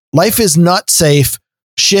Life is not safe.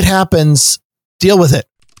 Shit happens. Deal with it.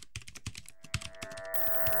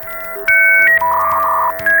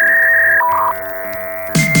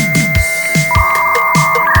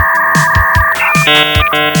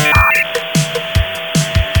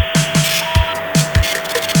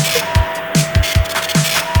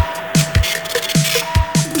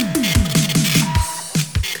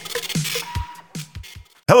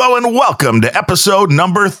 Hello and welcome to episode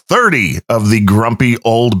number 30 of the Grumpy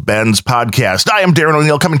Old Ben's podcast. I am Darren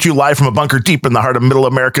O'Neill, coming to you live from a bunker deep in the heart of Middle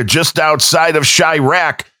America, just outside of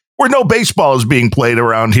Chirac, where no baseball is being played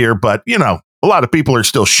around here, but, you know, a lot of people are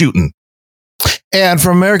still shooting. And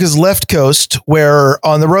from America's left coast, where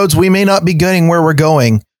on the roads we may not be getting where we're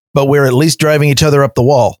going, but we're at least driving each other up the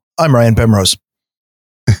wall. I'm Ryan Pemrose.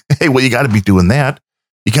 Hey, well, you got to be doing that.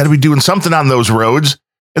 You got to be doing something on those roads.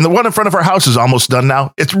 And the one in front of our house is almost done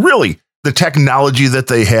now. It's really the technology that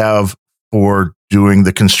they have for doing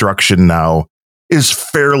the construction now is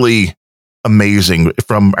fairly amazing.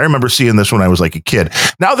 I remember seeing this when I was like a kid.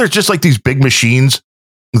 Now there's just like these big machines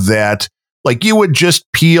that like you would just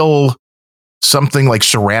peel something like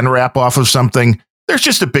saran wrap off of something. There's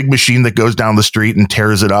just a big machine that goes down the street and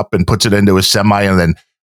tears it up and puts it into a semi, and then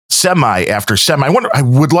semi after semi. I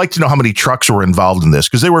would like to know how many trucks were involved in this,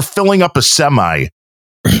 because they were filling up a semi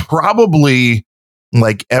probably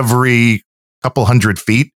like every couple hundred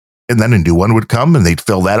feet, and then a new one would come and they'd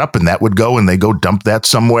fill that up and that would go and they go dump that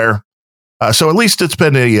somewhere. So at least it's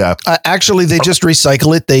been actually, they just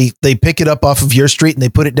recycle it. They pick it up off of your street and they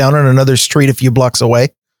put it down on another street a few blocks away.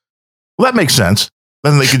 Well, that makes sense.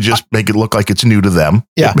 Then they could just make it look like it's new to them.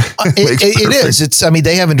 Yeah, it is. I mean,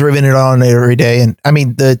 they haven't driven it on every day. And I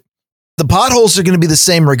mean, the potholes are going to be the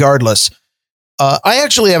same regardless. I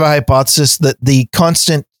actually have a hypothesis that the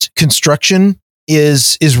constant construction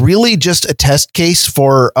is really just a test case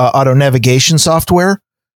for auto navigation software.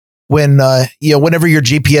 When whenever your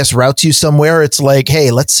GPS routes you somewhere, it's like, hey,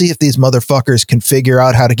 let's see if these motherfuckers can figure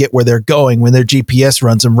out how to get where they're going when their GPS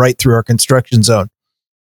runs them right through our construction zone.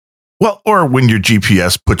 Well, or when your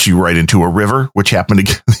GPS puts you right into a river, which happened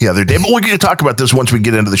again the other day. But we're going to talk about this once we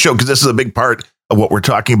get into the show, because this is a big part of what we're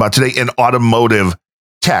talking about today in automotive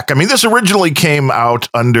tech. I mean, this originally came out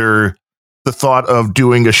under the thought of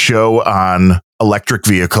doing a show on electric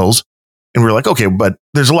vehicles. And we're like, okay, but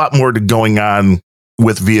there's a lot more going on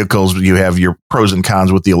with vehicles. You have your pros and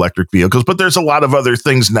cons with the electric vehicles, but there's a lot of other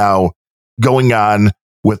things now going on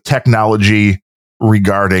with technology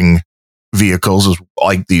regarding vehicles,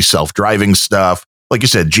 like the self-driving stuff, like you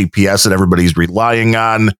said, GPS that everybody's relying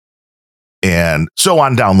on, and so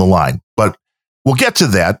on down the line. But we'll get to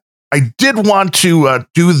that. I did want to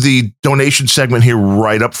do the donation segment here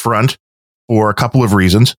right up front for a couple of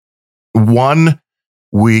reasons. One,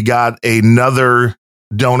 we got another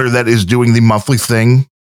donor that is doing the monthly thing,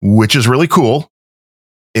 which is really cool.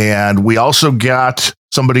 And we also got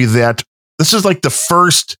somebody that this is like the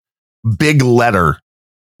first big letter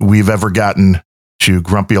we've ever gotten to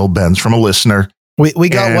Grumpy Old Ben's from a listener. We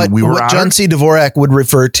got what John C. Dvorak would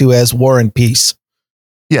refer to as War and Peace.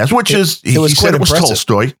 Yes, which he said it was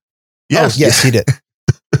Tolstoy. Yes, yes, he did.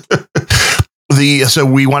 So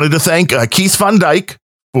we wanted to thank Keith Van Dyke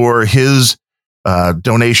for his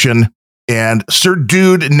donation, and Sir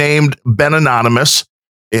Dude named Ben Anonymous,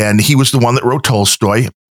 and he was the one that wrote Tolstoy.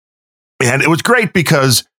 And it was great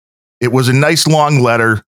because it was a nice long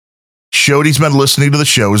letter, showed he's been listening to the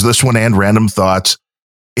shows, this one and Random Thoughts.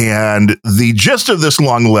 And the gist of this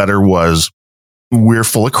long letter was, we're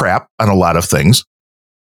full of crap on a lot of things.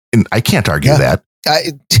 And I can't argue that.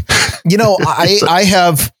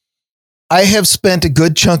 I have spent a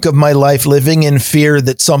good chunk of my life living in fear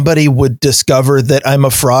that somebody would discover that I'm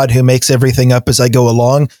a fraud who makes everything up as I go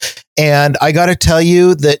along. And I got to tell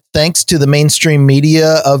you that thanks to the mainstream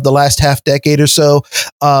media of the last half decade or so,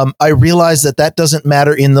 I realized that doesn't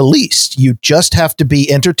matter in the least. You just have to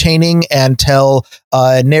be entertaining and tell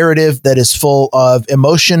a narrative that is full of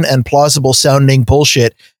emotion and plausible sounding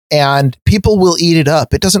bullshit. And people will eat it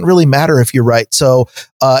up. It doesn't really matter if you're right. So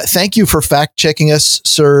thank you for fact checking us,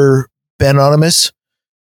 Sir Ben Anonymous,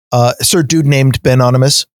 Sir Dude named Ben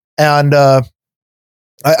Anonymous. And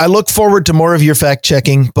I look forward to more of your fact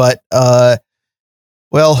checking. But,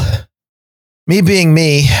 well, me being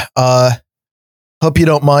me, hope you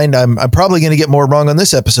don't mind. I'm probably going to get more wrong on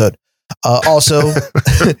this episode. Also,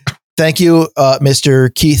 thank you,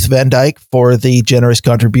 Mr. Keith Van Dyke, for the generous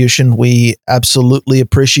contribution. We absolutely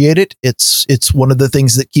appreciate it. It's one of the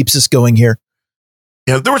things that keeps us going here.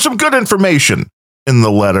 Yeah, there was some good information in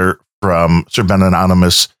the letter from Sir Ben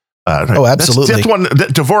Anonymous. Oh, absolutely. That's one.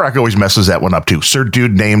 Dvorak always messes that one up too. Sir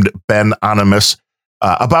Dude named Ben Anonymous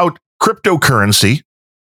about cryptocurrency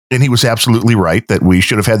And he was absolutely right that we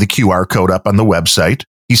should have had the QR code up on the website.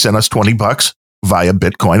 He sent us $20 via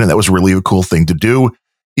Bitcoin, and that was really a cool thing to do.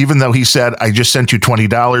 Even though he said, I just sent you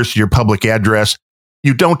 $20 to your public address.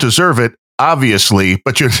 You don't deserve it, obviously,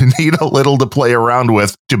 but you need a little to play around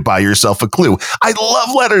with to buy yourself a clue. I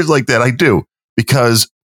love letters like that. I do, because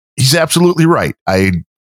he's absolutely right.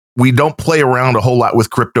 We don't play around a whole lot with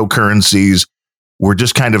cryptocurrencies. We're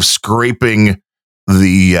just kind of scraping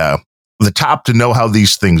the top to know how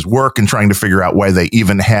these things work and trying to figure out why they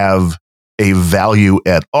even have a value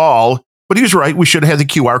at all. But he was right. We should have had the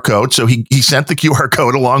QR code. So he sent the QR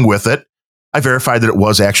code along with it. I verified that it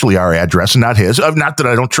was actually our address and not his. Not that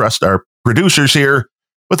I don't trust our producers here,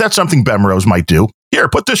 but that's something Bemrose might do. Here,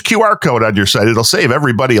 put this QR code on your site. It'll save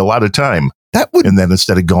everybody a lot of time. And then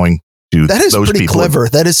instead of going to that is those pretty people, clever.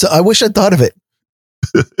 That is. I wish I'd thought of it.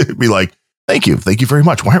 It'd be like, thank you very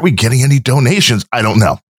much. Why aren't we getting any donations? I don't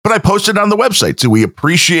know. But I posted on the website, so we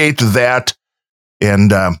appreciate that.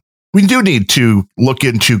 And we do need to look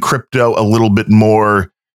into crypto a little bit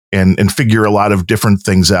more and figure a lot of different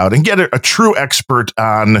things out and get a true expert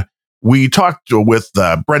on. We talked with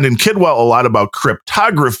Brendan Kidwell a lot about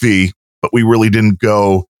cryptography, but we really didn't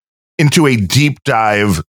go into a deep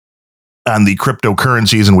dive on the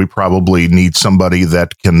cryptocurrencies, and we probably need somebody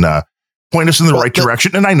that can point us in the right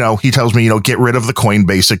direction. And I know he tells me, get rid of the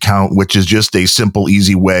Coinbase account, which is just a simple,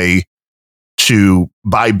 easy way to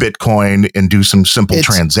buy Bitcoin and do some simple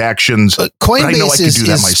transactions. Coinbase, I know I could do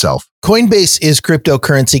that myself. Coinbase is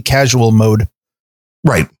cryptocurrency casual mode.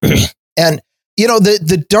 Right. And,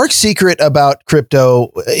 the dark secret about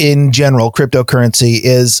crypto in general, cryptocurrency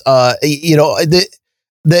is,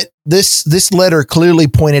 that this letter clearly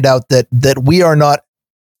pointed out that we are not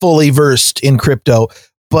fully versed in crypto.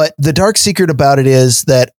 But the dark secret about it is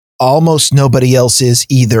that almost nobody else is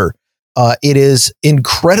either. It is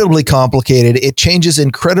incredibly complicated. It changes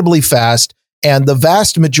incredibly fast. And the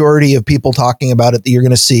vast majority of people talking about it that you're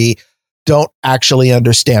going to see don't actually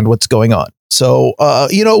understand what's going on. So,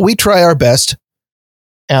 we try our best.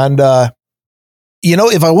 And,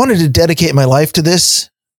 if I wanted to dedicate my life to this,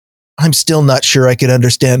 I'm still not sure I could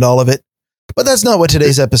understand all of it. But that's not what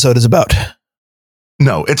today's episode is about.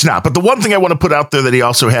 No, it's not. But the one thing I want to put out there that he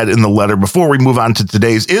also had in the letter before we move on to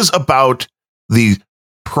today's is about the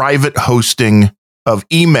private hosting of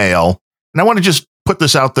email. And I want to just put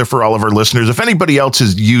this out there for all of our listeners. If anybody else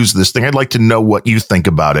has used this thing, I'd like to know what you think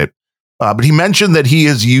about it. But he mentioned that he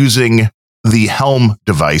is using the Helm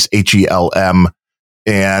device, HELM.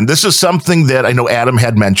 And this is something that I know Adam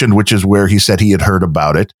had mentioned, which is where he said he had heard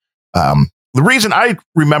about it. The reason I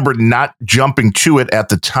remember not jumping to it at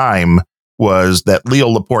the time was that Leo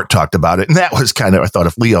Laporte talked about it. And that was I thought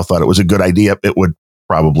if Leo thought it was a good idea, it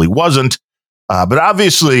probably wasn't. But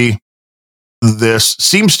obviously, this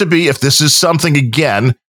seems to be, if this is something,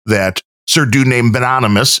 again, that Sir Do Name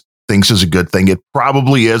Benonymous thinks is a good thing, it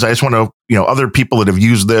probably is. I just want to, other people that have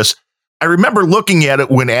used this. I remember looking at it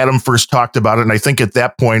when Adam first talked about it. And I think at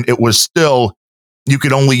that point, it was still, you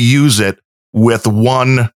could only use it with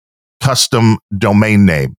one custom domain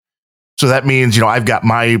name. So that means, I've got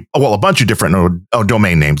a bunch of different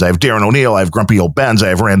domain names. I have Darren O'Neill, I have Grumpy Old Ben's, I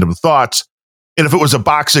have Random Thoughts. And if it was a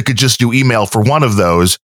box that could just do email for one of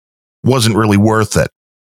those, wasn't really worth it.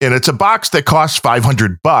 And it's a box that costs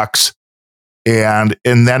 $500. And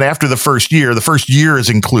then after the first year is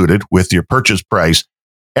included with your purchase price.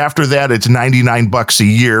 After that, it's $99 a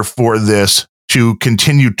year for this to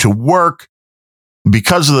continue to work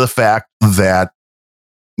because of the fact that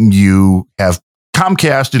you have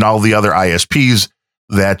Comcast and all the other ISPs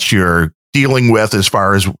that you're dealing with as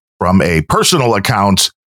far as from a personal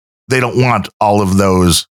account. They don't want all of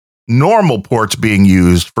those normal ports being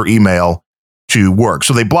used for email to work.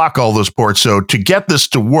 So they block all those ports. So to get this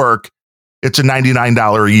to work, it's a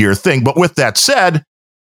 $99 a year thing. But with that said,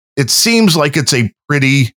 it seems like it's a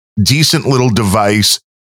pretty decent little device.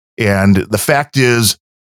 And the fact is,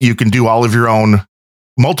 you can do all of your own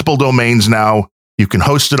multiple domains now. You can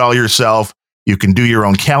host it all yourself. You can do your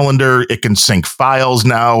own calendar. It can sync files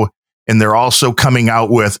now. And they're also coming out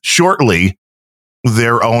with shortly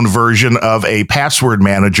their own version of a password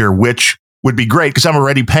manager, which would be great because I'm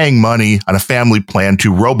already paying money on a family plan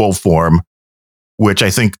to RoboForm, which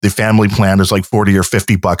I think the family plan is like $40 or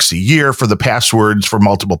 $50 a year for the passwords for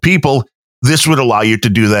multiple people. This would allow you to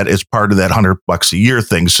do that as part of that $100 a year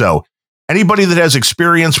thing. So anybody that has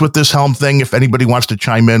experience with this Helm thing, if anybody wants to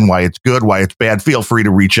chime in why it's good, why it's bad, feel free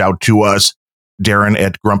to reach out to us, Darren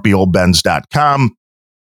at grumpyoldbens.com,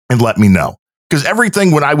 and let me know. Because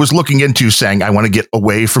everything when I was looking into saying I want to get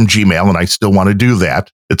away from Gmail, and I still want to do that,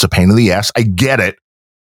 it's a pain in the ass. I get it.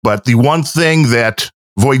 But the one thing that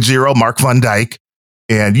Void Zero, Mark Van Dyke,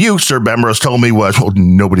 And you, Sir Bemrose, told me was, well,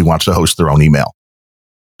 nobody wants to host their own email.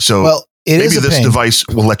 So Well, maybe this device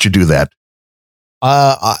will let you do that.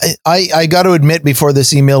 I got to admit, before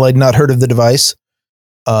this email, I'd not heard of the device.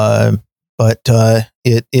 But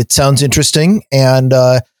it sounds interesting. And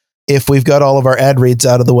if we've got all of our ad reads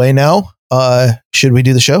out of the way now, should we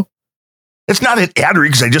do the show? It's not an ad read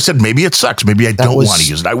because I just said maybe it sucks. Maybe I don't want to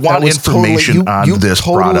use it. I want information on this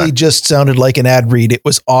totally product. Just sounded like an ad read. It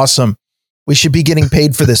was awesome. We should be getting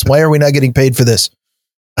paid for this. Why are we not getting paid for this?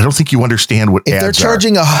 I don't think you understand what if ads they're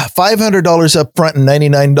charging are. $500 up front and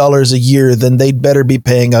 $99 a year, then they'd better be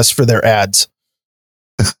paying us for their ads.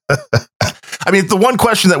 I mean, the one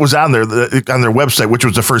question that was on there on their website, which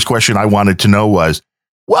was the first question I wanted to know was,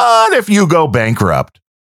 what if you go bankrupt?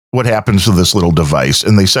 What happens to this little device?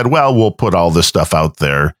 And they said, well, we'll put all this stuff out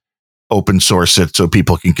there, open source it so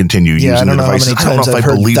people can continue using the devices. I don't know if I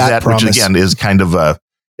believe that, which again is kind of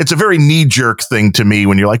it's a very knee jerk thing to me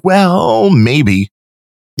when you're like, well, maybe.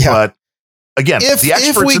 Yeah. But again, the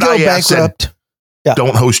experts that I asked said,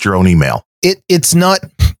 don't host your own email. It's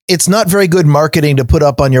not very good marketing to put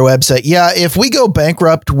up on your website. Yeah, if we go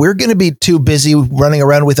bankrupt, we're going to be too busy running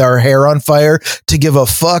around with our hair on fire to give a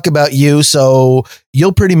fuck about you. So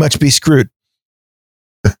you'll pretty much be screwed.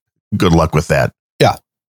 Good luck with that. Yeah.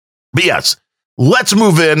 But yes, let's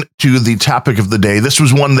move in to the topic of the day. This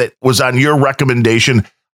was one that was on your recommendation.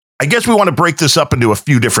 I guess we want to break this up into a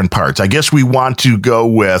few different parts. I guess we want to go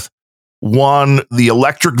with one, the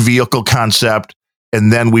electric vehicle concept,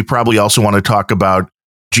 and then we probably also want to talk about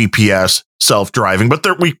GPS, self-driving, but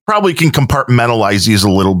we probably can compartmentalize these a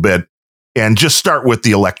little bit and just start with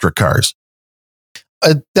the electric cars.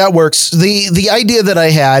 That works. The idea that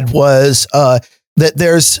I had was that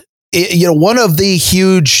there's, one of the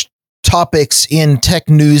huge topics in tech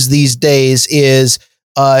news these days is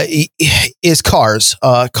cars,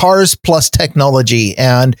 cars plus technology.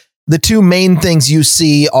 And the two main things you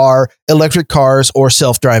see are electric cars or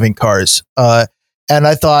self-driving cars. And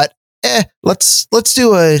I thought, let's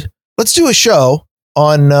do a show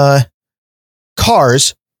on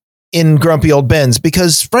cars in Grumpy Old Ben's,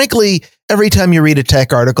 because frankly, every time you read a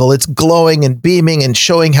tech article, it's glowing and beaming and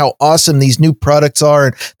showing how awesome these new products are.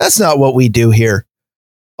 And that's not what we do here.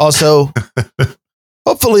 Also,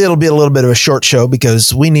 hopefully it'll be a little bit of a short show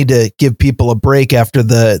because we need to give people a break after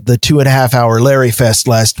the 2.5 hour Larry Fest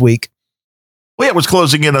last week. Well, it was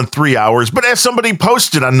closing in on 3 hours, but as somebody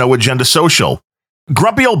posted on No Agenda Social,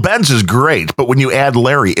 Grumpy Old Ben's is great, but when you add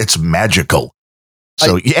Larry, it's magical.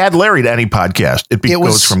 So you add Larry to any podcast, it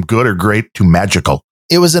goes from good or great to magical.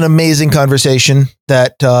 It was an amazing conversation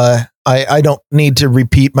that I don't need to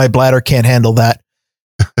repeat. My bladder can't handle that.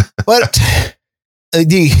 But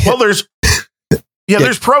well, there's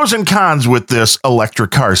pros and cons with this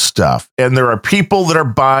electric car stuff, and there are people that are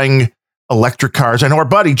buying electric cars. I know our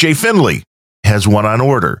buddy Jay Finley has one on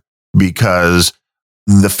order because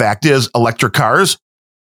the fact is, electric cars,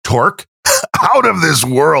 torque, out of this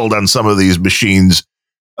world on some of these machines.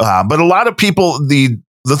 But a lot of people, the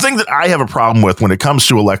thing that I have a problem with when it comes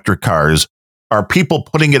to electric cars are people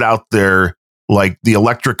putting it out there like the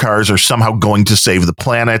electric cars are somehow going to save the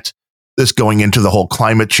planet. This going into the whole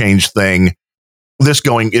climate change thing. This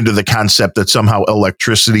going into the concept that somehow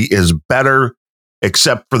electricity is better,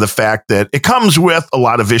 except for the fact that it comes with a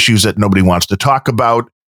lot of issues that nobody wants to talk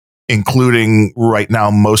about, including right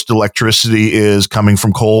now, most electricity is coming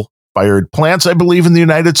from coal-fired plants, I believe, in the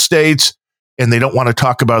United States. And they don't want to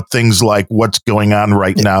talk about things like what's going on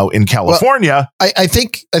right now in California. Well, I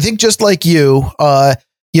think just like you,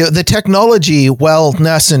 the technology, while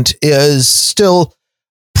nascent, is still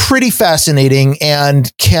pretty fascinating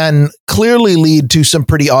and can clearly lead to some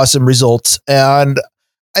pretty awesome results. And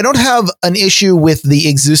I don't have an issue with the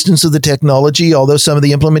existence of the technology, although some of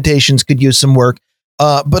the implementations could use some work.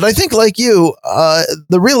 But I think, like you,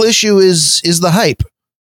 the real issue is the hype.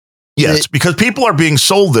 Yes, because people are being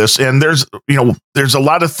sold this, and there's a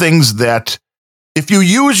lot of things that if you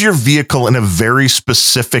use your vehicle in a very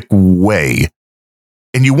specific way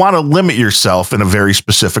and you want to limit yourself in a very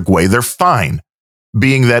specific way, they're fine.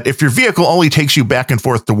 Being that if your vehicle only takes you back and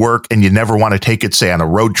forth to work and you never want to take it, say, on a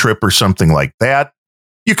road trip or something like that,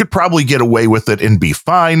 you could probably get away with it and be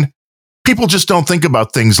fine. People just don't think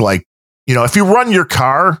about things like, if you run your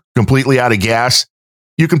car completely out of gas,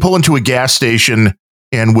 you can pull into a gas station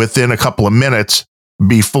and within a couple of minutes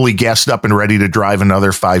be fully gassed up and ready to drive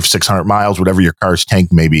another 500-600 miles, whatever your car's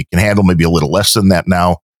tank maybe can handle, maybe a little less than that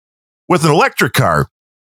now. With an electric car,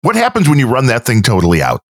 what happens when you run that thing totally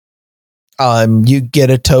out? You get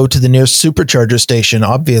a tow to the nearest supercharger station,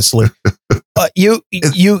 obviously. You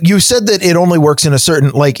said that it only works in a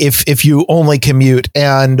certain, like if you only commute,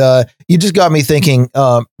 and you just got me thinking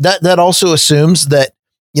that also assumes that,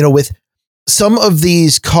 with some of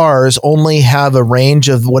these cars only have a range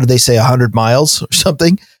of, what do they say, 100 miles or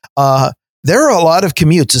something. There are a lot of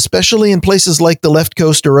commutes, especially in places like the left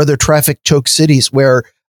coast or other traffic choke cities where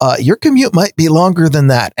your commute might be longer than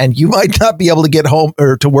that, and you might not be able to get home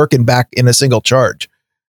or to work and back in a single charge.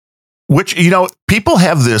 Which, people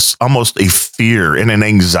have this almost a fear and an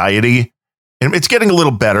anxiety, and it's getting a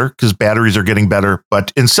little better because batteries are getting better.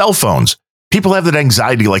 But in cell phones, people have that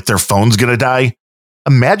anxiety like their phone's going to die.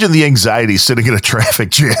 Imagine the anxiety sitting in a traffic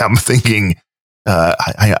jam thinking, am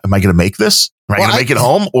I going to make this? Am I going to make it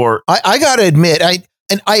home? Or I got to admit,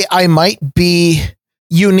 I might be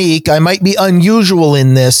unique. I might be unusual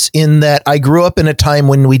in that I grew up in a time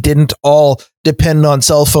when we didn't all depend on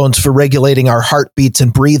cell phones for regulating our heartbeats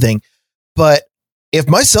and breathing. But if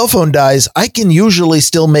my cell phone dies, I can usually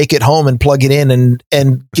still make it home and plug it in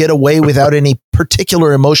and get away without any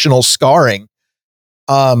particular emotional scarring.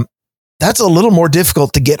 That's a little more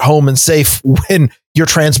difficult to get home and safe when your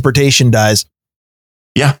transportation dies.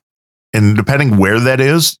 Yeah. And depending where that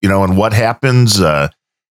is, and what happens on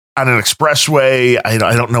an expressway, I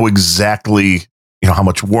don't know exactly, how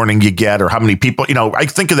much warning you get or how many people, I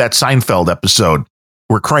think of that Seinfeld episode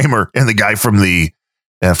where Kramer and the guy from the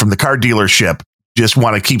car dealership just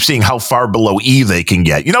want to keep seeing how far below E they can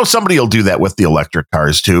get. Somebody will do that with the electric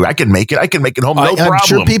cars too. I can make it home. No problem. I'm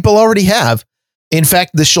sure people already have. In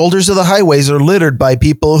fact, the shoulders of the highways are littered by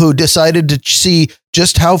people who decided to see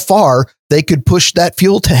just how far they could push that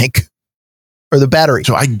fuel tank or the battery.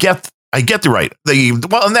 So I get the right.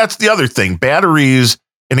 And that's the other thing. Batteries.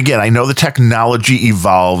 And again, I know the technology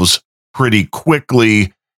evolves pretty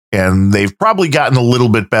quickly and they've probably gotten a little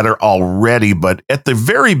bit better already. But at the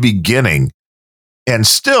very beginning, and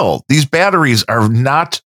still, these batteries are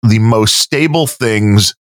not the most stable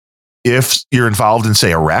things if you're involved in,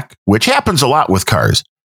 say, a wreck, which happens a lot with cars.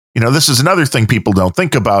 This is another thing people don't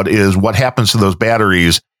think about is what happens to those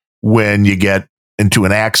batteries when you get into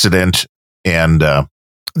an accident and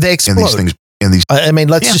they explode. And these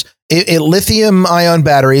things. Lithium ion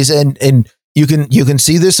batteries, and you can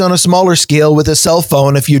see this on a smaller scale with a cell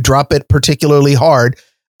phone if you drop it particularly hard.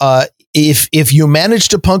 If you manage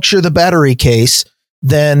to puncture the battery case,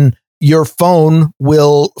 then your phone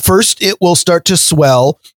will start to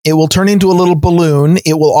swell. It will turn into a little balloon.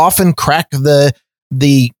 It will often crack the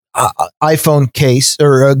iPhone case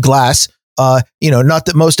or glass. Not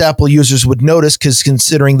that most Apple users would notice, because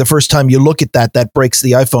considering the first time you look at that breaks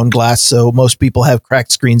the iPhone glass. So most people have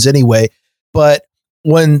cracked screens anyway. But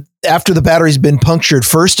after the battery's been punctured,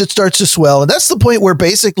 first it starts to swell. And that's the point where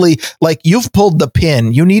basically, like, you've pulled the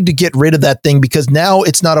pin. You need to get rid of that thing because now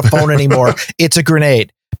it's not a phone anymore. It's a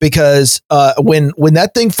grenade. Because when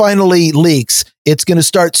that thing finally leaks, it's going to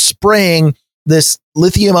start spraying this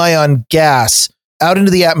lithium ion gas out into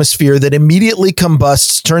the atmosphere that immediately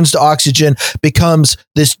combusts, turns to oxygen, becomes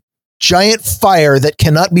this giant fire that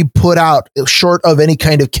cannot be put out short of any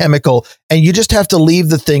kind of chemical. And you just have to leave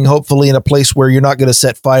the thing, hopefully, in a place where you're not going to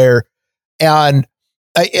set fire. And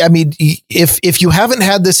I mean, if you haven't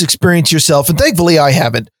had this experience yourself, and thankfully I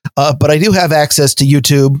haven't, but I do have access to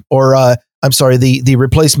YouTube or the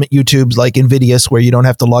replacement YouTubes like Nvidius, where you don't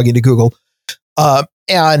have to log into Google,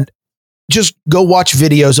 and just go watch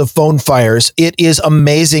videos of phone fires. It is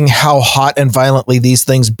amazing how hot and violently these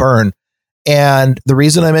things burn. And the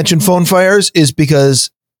reason I mention phone fires is because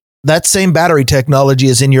that same battery technology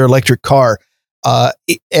is in your electric car.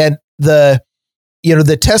 And the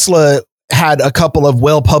Tesla had a couple of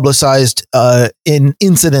well-publicized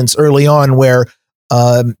incidents early on where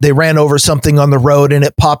they ran over something on the road and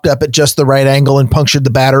it popped up at just the right angle and punctured the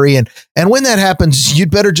battery. And when that happens,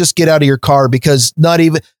 you'd better just get out of your car, because not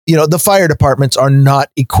even, the fire departments are not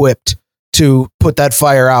equipped to put that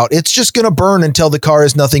fire out. It's just going to burn until the car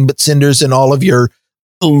is nothing but cinders and all of your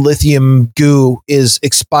lithium goo is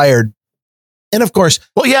expired. And of course,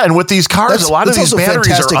 well, yeah. And with these cars, a lot of these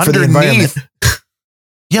batteries are underneath.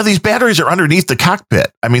 Yeah, these batteries are underneath the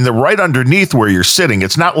cockpit. I mean, they're right underneath where you're sitting.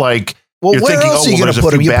 It's not like, well, where else are you going to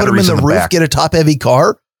put them? You put them in the roof, get a top-heavy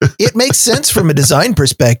car? It makes sense from a design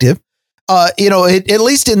perspective. At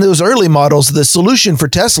least in those early models, the solution for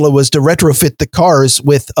Tesla was to retrofit the cars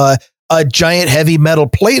with a giant heavy metal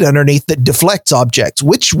plate underneath that deflects objects,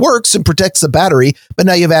 which works and protects the battery, but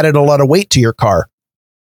now you've added a lot of weight to your car.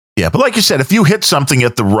 Yeah, but like you said, if you hit something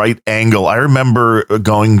at the right angle, I remember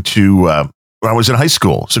going to, when I was in high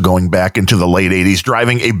school, so going back into the late 80s,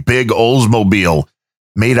 driving a big Oldsmobile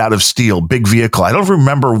made out of steel, big vehicle. I don't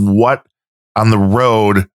remember what on the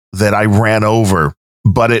road that I ran over,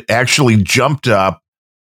 but it actually jumped up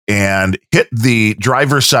and hit the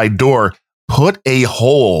driver's side door, put a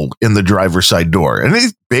hole in the driver's side door. And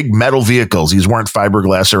these big metal vehicles, these weren't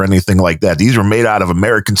fiberglass or anything like that. These were made out of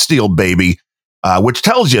American steel, baby, which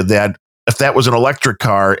tells you that if that was an electric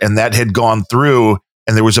car and that had gone through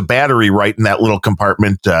and there was a battery right in that little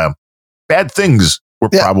compartment, bad things were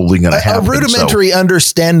probably going to happen. A rudimentary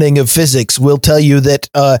understanding of physics will tell you that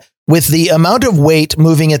with the amount of weight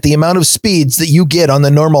moving at the amount of speeds that you get on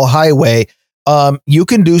the normal highway, you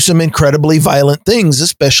can do some incredibly violent things,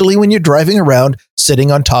 especially when you're driving around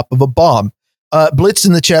sitting on top of a bomb. Blitz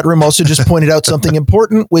in the chat room also just pointed out something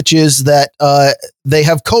important, which is that they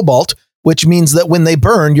have cobalt, which means that when they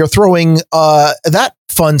burn, you're throwing that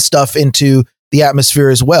fun stuff into the atmosphere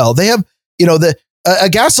as well. They have, a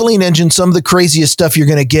gasoline engine. Some of the craziest stuff you're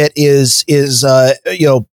going to get is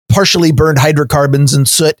partially burned hydrocarbons and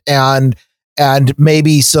soot and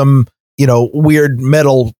maybe some, weird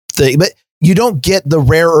metal thing, but you don't get the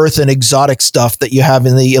rare earth and exotic stuff that you have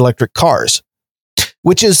in the electric cars,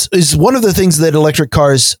 which is one of the things that electric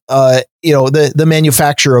cars, the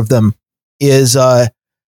manufacture of them is, I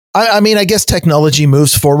guess technology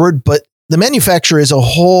moves forward, but the manufacture is a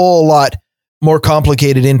whole lot more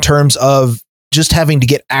complicated in terms of just having to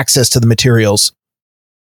get access to the materials.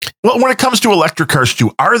 Well, when it comes to electric cars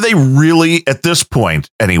too, are they really at this point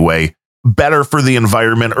anyway, better for the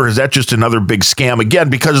environment, or is that just another big scam again,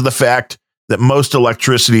 because of the fact that most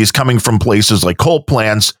electricity is coming from places like coal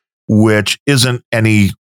plants, which isn't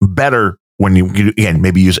any better when you again,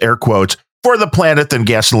 maybe use air quotes, for the planet than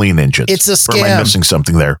gasoline engines? It's a scam. Or am I missing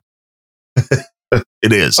something there?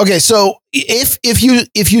 It is. Okay, so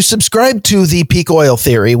if you subscribe to the peak oil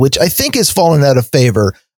theory, which I think has fallen out of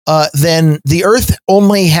favor, then the Earth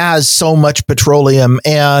only has so much petroleum,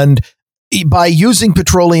 and by using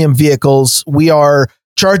petroleum vehicles, we are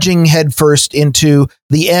charging headfirst into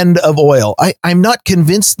the end of oil. I'm not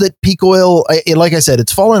convinced that peak oil, like I said,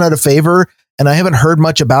 it's fallen out of favor, and I haven't heard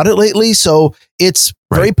much about it lately. So it's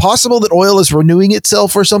very possible that oil is renewing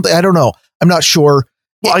itself or something. I don't know. I'm not sure.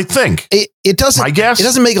 Well, I think it doesn't. My guess, it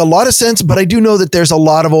doesn't make a lot of sense, but I do know that there's a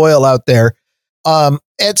lot of oil out there.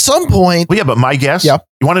 At some point, well, yeah. But my guess, yeah.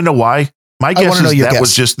 You want to know why? My guess is that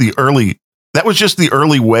was just the early. That was just the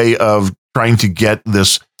early way of trying to get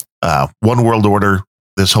this one world order,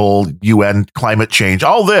 this whole UN climate change,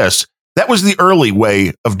 all this. That was the early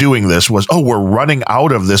way of doing this. Was we're running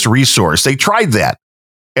out of this resource. They tried that,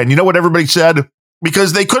 and you know what everybody said?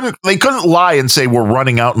 Because they couldn't lie and say we're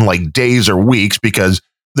running out in like days or weeks, because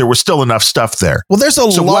there was still enough stuff there. Well, there's a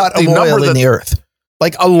lot of oil in the earth,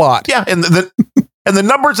 like a lot. Yeah, and the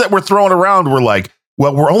numbers that were thrown around were like,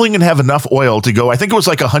 well, we're only going to have enough oil to go. I think it was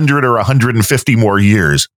like 100 or 150 more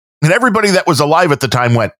years, and everybody that was alive at the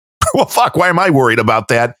time went, well, fuck, why am I worried about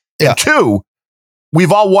that? Yeah. And two,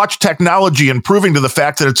 we've all watched technology improving to the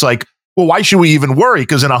fact that it's like, well, why should we even worry?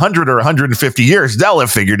 Because in 100 or 150 years, they'll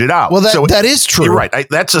have figured it out. Well, that is true. You're right.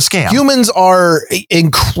 That's a scam. Humans are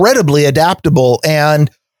incredibly adaptable, and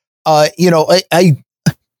it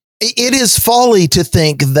is folly to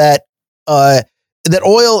think that that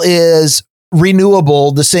oil is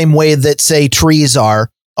renewable the same way that, say, trees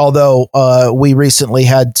are. Although we recently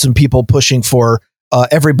had some people pushing for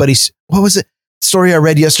everybody's, what was it? Story I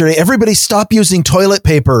read yesterday. Everybody stop using toilet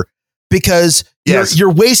paper because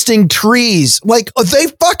you're wasting trees. Like, they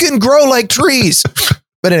fucking grow like trees.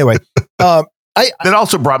 But anyway, that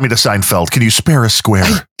also brought me to Seinfeld. Can you spare a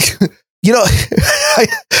square?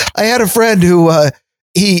 I had a friend who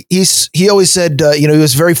he always said, he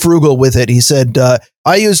was very frugal with it. He said,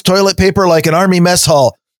 I use toilet paper like an army mess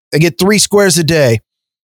hall. I get 3 squares a day.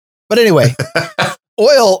 But anyway,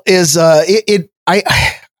 oil is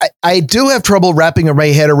I do have trouble wrapping my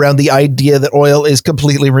head around the idea that oil is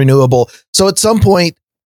completely renewable. So at some point,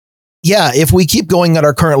 if we keep going at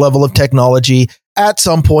our current level of technology, at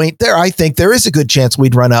some point I think there is a good chance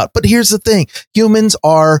we'd run out. But here's the thing. Humans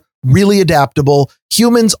are really adaptable.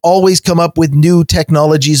 Humans always come up with new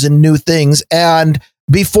technologies and new things. And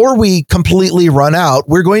before we completely run out,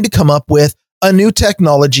 we're going to come up with a new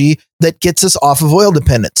technology that gets us off of oil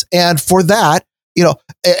dependence. And for that,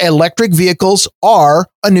 electric vehicles are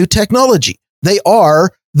a new technology. They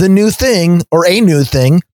are the new thing, or a new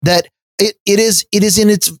thing that it is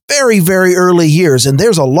in its very, very early years. And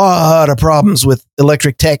there's a lot of problems with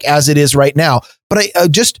electric tech as it is right now. But I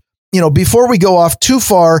just, before we go off too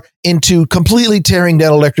far into completely tearing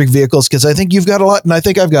down electric vehicles, because I think you've got a lot and I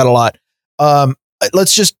think I've got a lot. I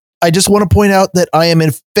just want to point out that I am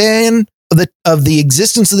a fan of the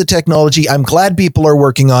existence of the technology. I'm glad people are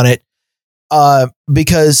working on it.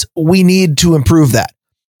 Because we need to improve that.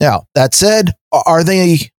 Now, that said, are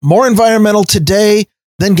they more environmental today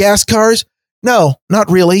than gas cars? No, not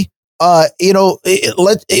really. Before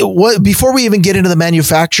we even get into the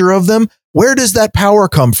manufacture of them, where does that power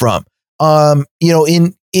come from?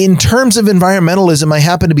 In terms of environmentalism, I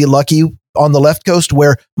happen to be lucky on the left coast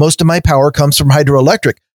where most of my power comes from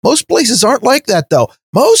hydroelectric. Most places aren't like that, though.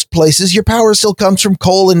 Most places, your power still comes from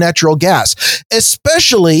coal and natural gas,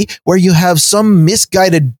 especially where you have some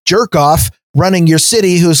misguided jerk off running your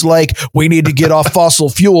city who's like, we need to get off fossil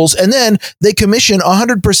fuels. And then they commission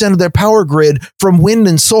 100% of their power grid from wind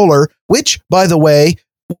and solar, which, by the way,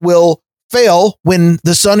 will fail when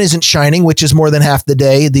the sun isn't shining, which is more than half the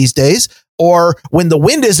day these days, or when the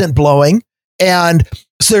wind isn't blowing. And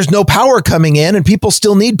so there's no power coming in and people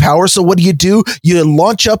still need power. So what do? You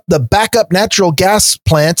launch up the backup natural gas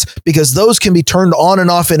plants because those can be turned on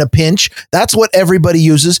and off in a pinch. That's what everybody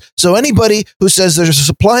uses. So anybody who says they're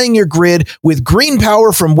supplying your grid with green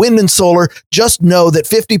power from wind and solar, just know that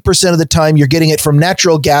 50% of the time you're getting it from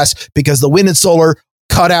natural gas because the wind and solar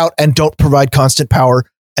cut out and don't provide constant power.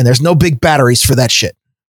 And there's no big batteries for that shit.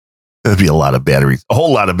 There'd be a lot of batteries, a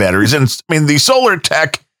whole lot of batteries. And I mean, the solar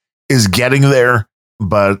tech is getting there.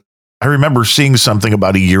 But I remember seeing something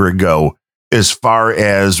about a year ago as far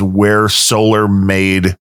as where solar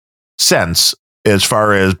made sense, as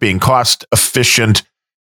far as being cost efficient.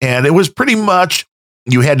 And it was pretty much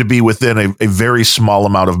you had to be within a very small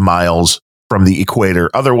amount of miles from the equator.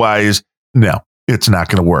 Otherwise, no, it's not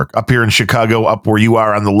going to work. Up here in Chicago, up where you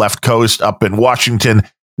are on the left coast, up in Washington,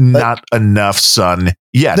 not enough sun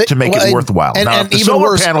yet to make it worthwhile. Now, if the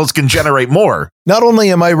solar panels can generate more. Not only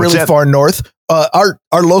am I really far north, our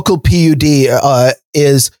local PUD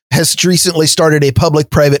has recently started a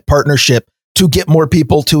public-private partnership to get more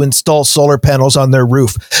people to install solar panels on their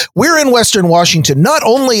roof. We're in Western Washington. Not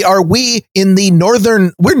only are we we're north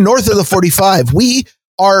of the 45. We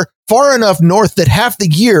are far enough north that half the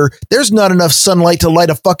year there's not enough sunlight to light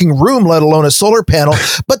a fucking room, let alone a solar panel.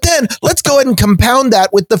 But then let's go ahead and compound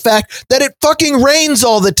that with the fact that it fucking rains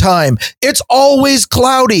all the time. It's always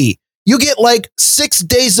cloudy. You get like 6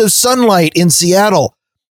 days of sunlight in Seattle.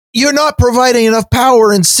 You're not providing enough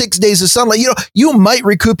power in 6 days of sunlight. You might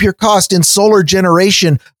recoup your cost in solar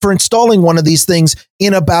generation for installing one of these things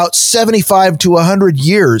in about 75 to 100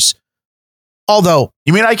 years. Although,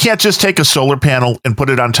 you mean I can't just take a solar panel and put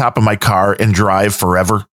it on top of my car and drive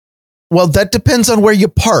forever? Well, that depends on where you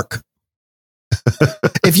park.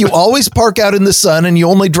 If you always park out in the sun and you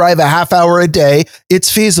only drive a half hour a day, it's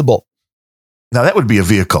feasible. Now, that would be a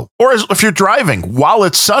vehicle. Or if you're driving while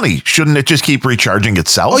it's sunny, shouldn't it just keep recharging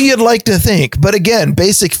itself? Oh, you'd like to think. But again,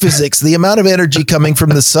 basic physics, the amount of energy coming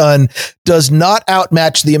from the sun does not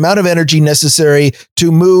outmatch the amount of energy necessary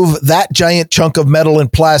to move that giant chunk of metal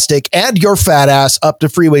and plastic and your fat ass up to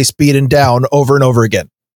freeway speed and down over and over again.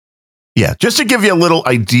 Yeah, just to give you a little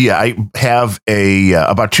idea, I have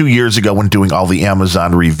about 2 years ago when doing all the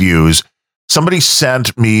Amazon reviews, somebody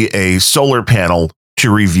sent me a solar panel to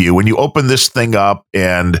review, and you open this thing up,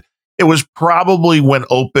 and it was probably when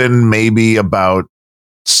open maybe about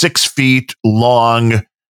 6 feet long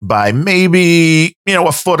by maybe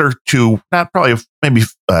a foot or two, not probably maybe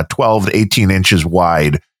 12 to 18 inches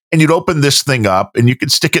wide. And you'd open this thing up and you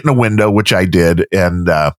could stick it in a window, which I did, and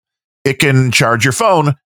it can charge your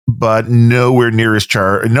phone, but nowhere near as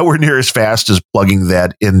fast as plugging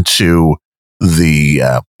that into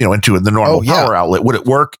the into the normal power outlet. Would it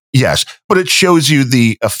work? Yes, but it shows you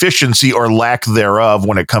the efficiency or lack thereof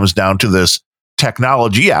when it comes down to this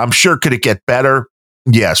technology. Yeah, I'm sure. Could it get better?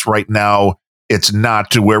 Yes. Right now, it's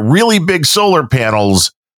not to where really big solar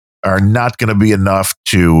panels are not going to be enough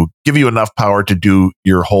to give you enough power to do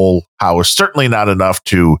your whole house. Certainly not enough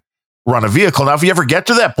to run a vehicle. Now, if you ever get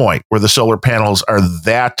to that point where the solar panels are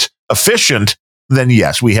that efficient, then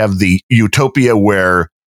yes, we have the utopia where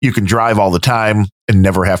you can drive all the time and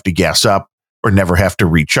never have to gas up or never have to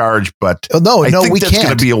recharge. But I think we that's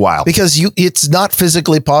going to be a while because it's not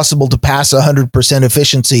physically possible to pass 100%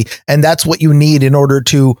 efficiency. And that's what you need in order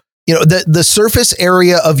to, the surface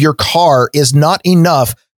area of your car is not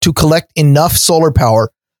enough to collect enough solar power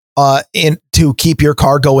to keep your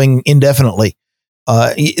car going indefinitely.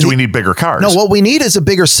 So we need bigger cars. No, what we need is a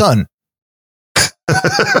bigger sun.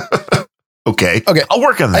 Okay. I'll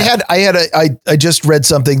work on that. I just read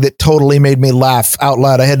something that totally made me laugh out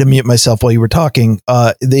loud. I had to mute myself while you were talking.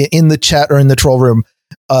 In the chat or in the troll room,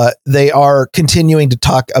 they are continuing to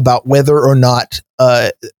talk about whether or not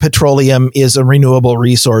petroleum is a renewable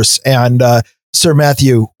resource. And Sir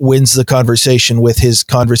Matthew wins the conversation with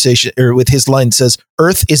his line says,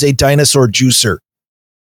 "Earth is a dinosaur juicer."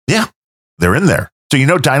 Yeah, they're in there.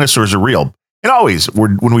 So dinosaurs are real. And always,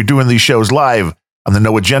 when we're doing these shows live, on the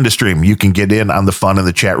No Agenda stream. You can get in on the fun in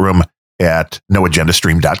the chat room at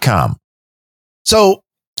noagendastream.com. So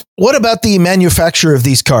what about the manufacturer of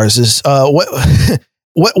these cars? Is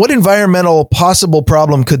what environmental possible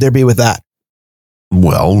problem could there be with that?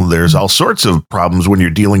 Well, there's all sorts of problems when you're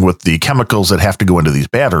dealing with the chemicals that have to go into these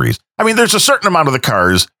batteries. I mean, there's a certain amount of the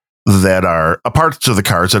cars that are parts of the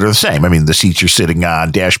cars that are the same. I mean, the seats you're sitting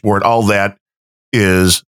on, dashboard, all that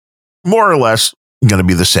is more or less going to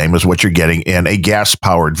be the same as what you're getting in a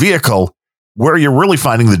gas-powered vehicle. Where you're really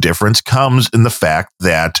finding the difference comes in the fact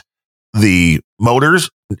that the motors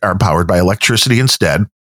are powered by electricity instead.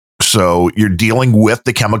 So you're dealing with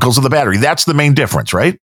the chemicals of the battery. That's the main difference,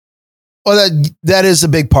 right? Well, that is a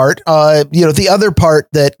big part. The other part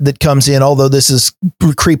that comes in, although this is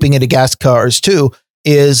creeping into gas cars too,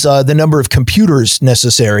 is the number of computers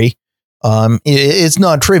necessary. It's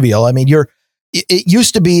non-trivial. I mean, it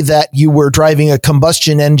used to be that you were driving a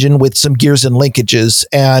combustion engine with some gears and linkages,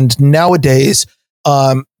 and nowadays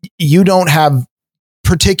you don't have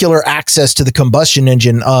particular access to the combustion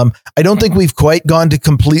engine. I don't think we've quite gone to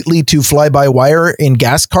completely to fly-by-wire in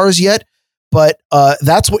gas cars yet, but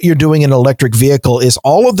that's what you're doing in an electric vehicle. Is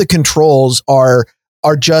all of the controls are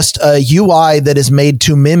just a UI that is made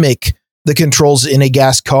to mimic the controls in a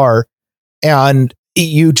gas car, and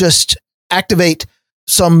you just activate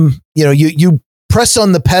some. You press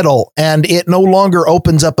on the pedal, and it no longer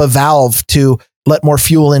opens up a valve to let more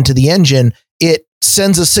fuel into the engine. It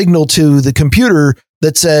sends a signal to the computer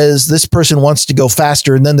that says this person wants to go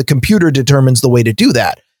faster, and then the computer determines the way to do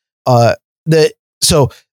that.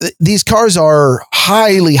 These cars are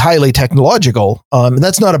highly, highly technological. And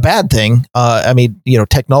that's not a bad thing.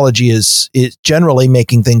 Technology is generally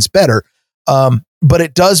making things better. But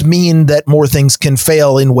it does mean that more things can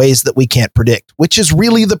fail in ways that we can't predict, which is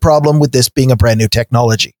really the problem with this being a brand new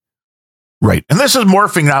technology. Right. And this is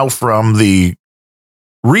morphing now from the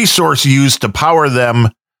resource used to power them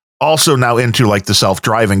also now into like the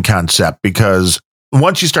self-driving concept, because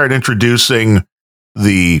once you start introducing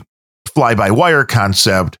the fly-by-wire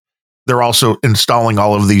concept, they're also installing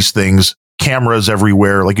all of these things, cameras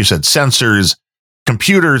everywhere, like you said, sensors,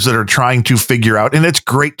 computers that are trying to figure out, and it's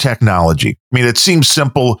great technology. I mean, it seems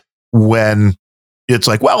simple when it's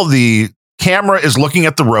like, well, the camera is looking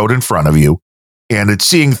at the road in front of you and it's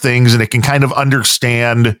seeing things, and it can kind of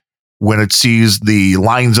understand when it sees the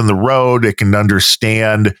lines in the road. It can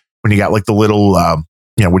understand when you got like the little,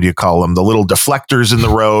 what do you call them? The little deflectors in the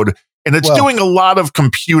road. And it's doing a lot of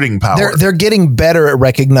computing power. They're getting better at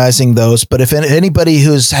recognizing those. But if anybody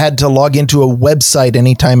who's had to log into a website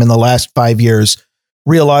anytime in the last 5 years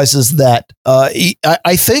realizes that,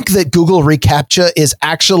 I think that Google reCAPTCHA is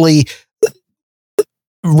actually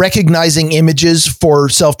recognizing images for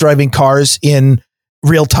self-driving cars in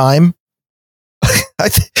real time. I'm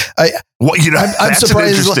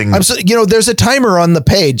surprised. There's a timer on the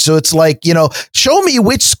page, so it's like, show me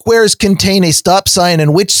which squares contain a stop sign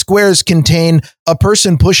and which squares contain a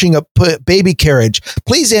person pushing a baby carriage.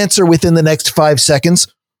 Please answer within the next 5 seconds.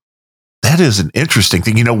 That is an interesting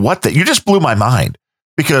thing. You know what? That you just blew my mind,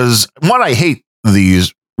 because one, I hate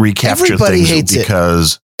these reCAPTCHA things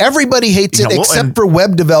because everybody hates it except for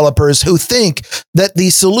web developers who think that the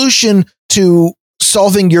solution to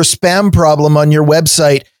solving your spam problem on your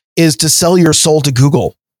website is to sell your soul to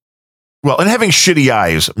Google. Well, and having shitty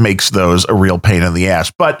eyes makes those a real pain in the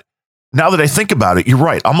ass. But now that I think about it, you're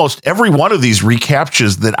right. Almost every one of these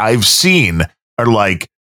reCAPTCHAs that I've seen are like,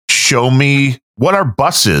 show me what are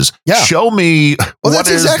buses. Yeah. Show me. Well,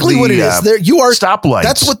 that's exactly what it is. There, you are stoplights.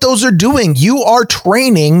 That's what those are doing. You are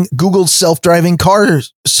training Google's self-driving car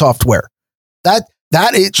software.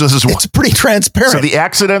 It's pretty transparent. So the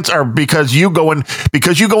accidents are because you go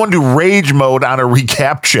into rage mode on a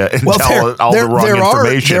reCAPTCHA and tell all the wrong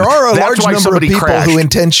information. There are a large number of people who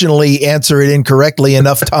intentionally answer it incorrectly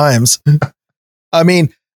enough times. I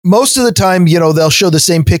mean, most of the time, they'll show the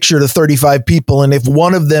same picture to 35 people, and if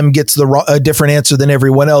one of them gets a different answer than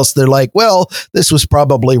everyone else, they're like, well, this was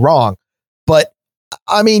probably wrong. But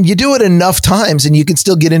I mean, you do it enough times and you can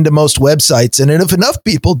still get into most websites. And if enough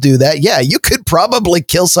people do that, you could probably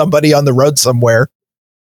kill somebody on the road somewhere.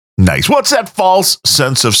 Nice. Well, it's that false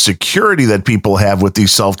sense of security that people have with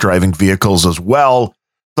these self-driving vehicles as well.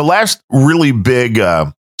 The last really big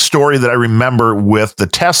story that I remember with the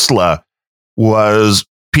Tesla was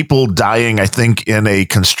people dying, I think, in a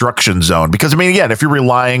construction zone. Because, I mean, again, if you're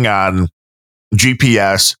relying on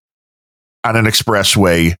GPS on an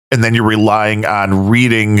expressway, and then you're relying on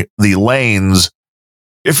reading the lanes,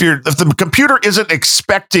 if the computer isn't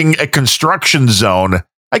expecting a construction zone,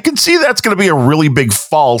 I can see that's going to be a really big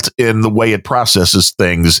fault in the way it processes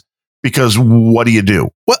things. because what do you do?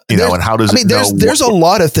 Well, And how does there's a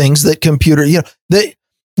lot of things that computer,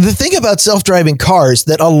 the thing about self-driving cars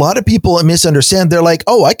that a lot of people misunderstand, they're like,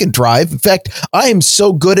 oh, I can drive. In fact, I am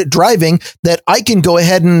so good at driving that I can go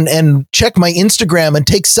ahead and check my Instagram and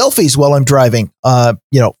take selfies while I'm driving.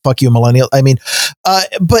 Fuck you, millennial.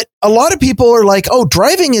 But a lot of people are like, oh,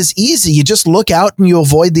 driving is easy. You just look out and you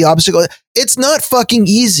avoid the obstacle. It's not fucking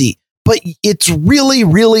easy, but it's really,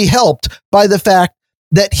 really helped by the fact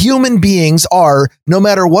that human beings are, no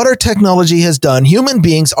matter what our technology has done, human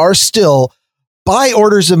beings are still, by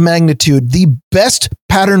orders of magnitude, the best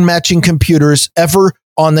pattern matching computers ever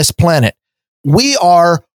on this planet. We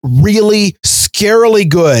are really scarily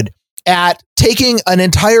good at taking an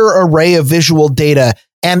entire array of visual data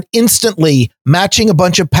and instantly matching a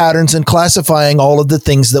bunch of patterns and classifying all of the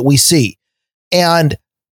things that we see. And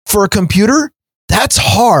for a computer, that's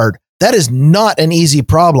hard. That is not an easy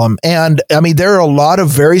problem. And there are a lot of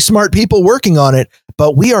very smart people working on it,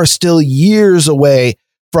 but we are still years away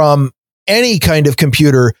from any kind of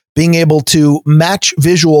computer being able to match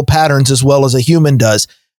visual patterns as well as a human does.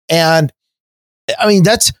 And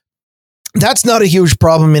that's not a huge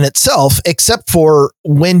problem in itself, except for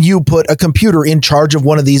when you put a computer in charge of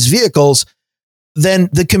one of these vehicles, then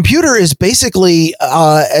the computer is basically,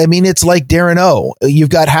 it's like Darren O. You've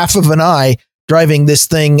got half of an eye driving this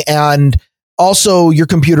thing, and also your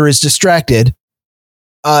computer is distracted.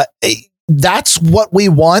 That's what we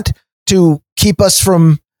want to keep us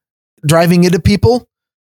from driving into people.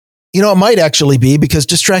 It might actually be, because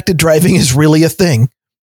distracted driving is really a thing.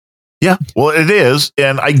 Yeah, well, it is.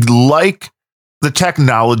 And I like the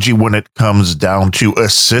technology when it comes down to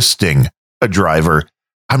assisting a driver.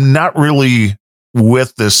 I'm not really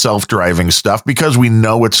with this self-driving stuff because we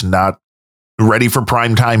know it's not ready for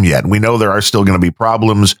prime time yet. We know there are still going to be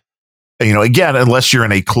problems. Again, unless you're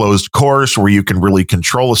in a closed course where you can really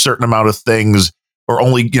control a certain amount of things, or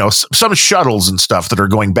only, some shuttles and stuff that are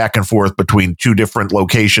going back and forth between two different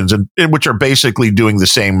locations and which are basically doing the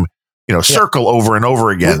same, circle over and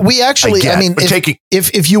over again. We actually,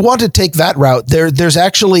 if you want to take that route, there's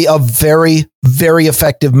actually a very, very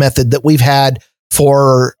effective method that we've had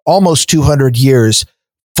for almost 200 years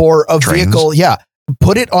for a vehicle. Yeah.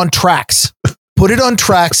 Put it on tracks,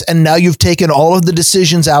 and now you've taken all of the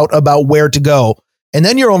decisions out about where to go. And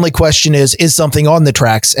then your only question is something on the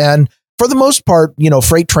tracks? And for the most part,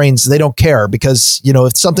 freight trains, they don't care, because,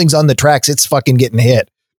 if something's on the tracks, it's fucking getting hit.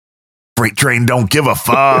 Freight train don't give a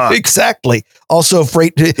fuck. Exactly. Also,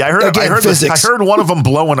 freight. Yeah, I heard one of them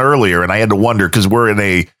blowing earlier, and I had to wonder, because we're in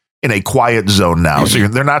a quiet zone now, so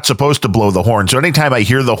they're not supposed to blow the horn. So anytime I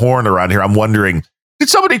hear the horn around here, I'm wondering, did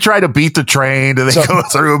somebody try to beat the train? Do they go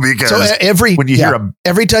through? Because every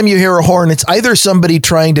time you hear a horn, it's either somebody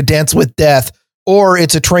trying to dance with death, or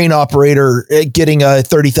it's a train operator getting a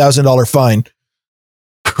 $30,000 fine.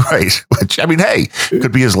 Right. Which, hey,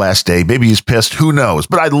 could be his last day. Maybe he's pissed. Who knows?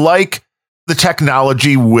 But I like the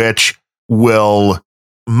technology which will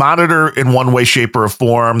monitor in one way, shape, or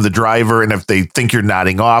form the driver. And if they think you're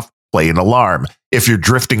nodding off, play an alarm. If you're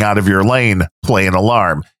drifting out of your lane, play an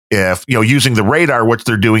alarm. If, using the radar, which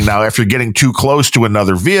they're doing now, if you're getting too close to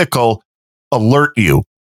another vehicle, alert you.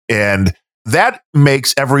 And that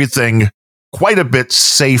makes everything quite a bit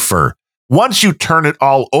safer. Once you turn it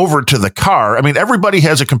all over to the car, everybody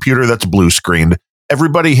has a computer that's blue screened.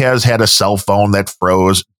 Everybody has had a cell phone that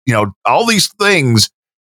froze, all these things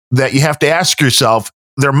that you have to ask yourself.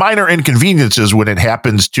 They're minor inconveniences when it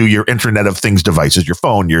happens to your Internet of Things devices, your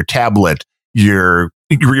phone, your tablet, your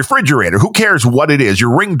refrigerator. Who cares what it is?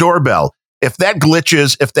 Your Ring doorbell. If that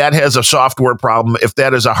glitches, if that has a software problem, if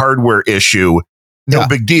that is a hardware issue, no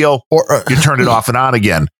big deal. Or you turn it off and on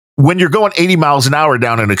again. When you're going 80 miles an hour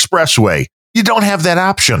down an expressway, you don't have that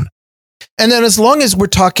option. And then as long as we're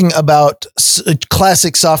talking about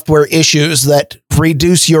classic software issues that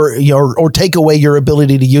reduce your or take away your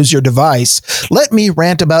ability to use your device, let me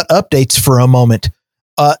rant about updates for a moment.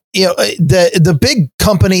 The big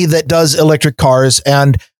company that does electric cars,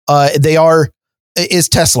 and is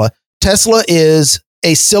Tesla. Tesla is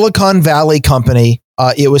a Silicon Valley company.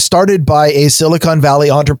 It was started by a Silicon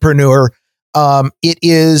Valley entrepreneur.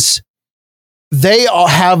 They all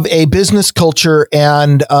have a business culture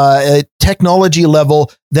and a technology level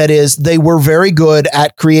that is, they were very good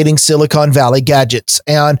at creating Silicon Valley gadgets.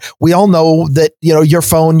 And we all know that, your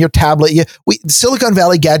phone, your tablet, Silicon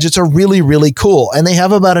Valley gadgets are really, really cool. And they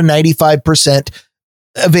have about a 95%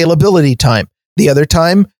 availability time. The other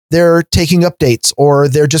time they're taking updates, or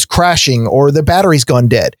they're just crashing, or their battery's gone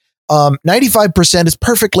dead. 95% is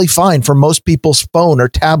perfectly fine for most people's phone or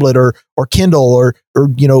tablet or Kindle or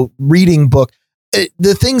reading book.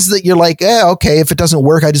 the things that you're like, okay, if it doesn't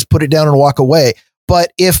work, I just put it down and walk away.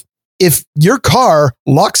 But if your car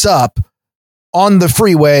locks up on the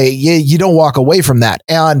freeway, you don't walk away from that.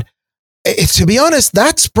 And to be honest,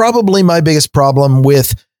 that's probably my biggest problem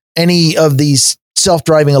with any of these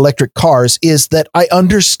self-driving electric cars, is that I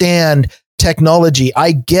understand technology.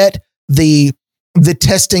 I get the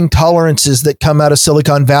testing tolerances that come out of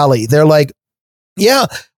Silicon Valley. They're like, yeah,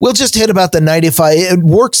 we'll just hit about the 95. It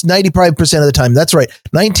works 95% of the time. That's right.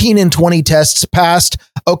 19 and 20 tests passed.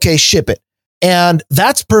 Okay, ship it. And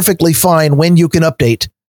that's perfectly fine when you can update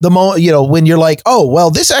the when you're like, oh,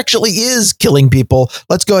 well, this actually is killing people.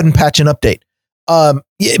 Let's go ahead and patch an update.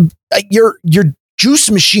 Your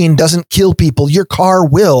juice machine doesn't kill people. Your car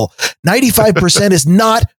will. 95% is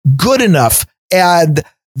not good enough. And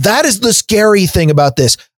that is the scary thing about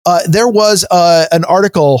this. There was an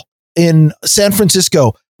article in San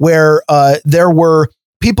Francisco where there were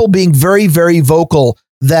people being very, very vocal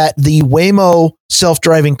that the Waymo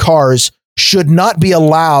self-driving cars should not be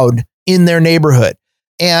allowed in their neighborhood.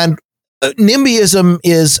 And NIMBYism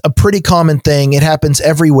is a pretty common thing. It happens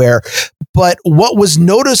everywhere. But what was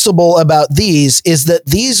noticeable about these is that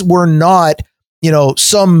these were not,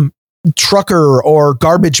 some trucker or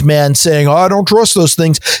garbage man saying, oh, I don't trust those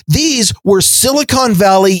things. These were Silicon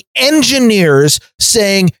Valley engineers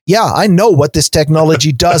saying, yeah, I know what this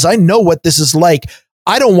technology does. I know what this is like.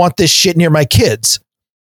 I don't want this shit near my kids.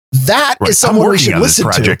 That is someone we should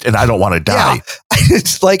listen to. And I don't want to die. Yeah.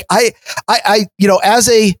 It's like I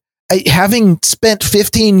having spent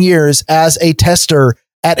 15 years as a tester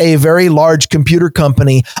at a very large computer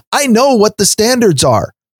company, I know what the standards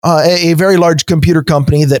are. A very large computer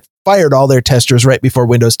company that fired all their testers right before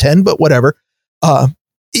Windows 10, but whatever. The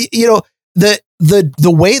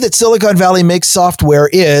way that Silicon Valley makes software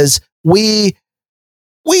is we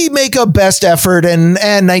make a best effort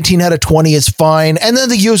and 19 out of 20 is fine. And then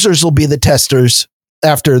the users will be the testers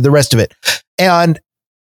after the rest of it. And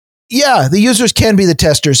yeah, the users can be the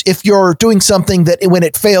testers. If you're doing something that when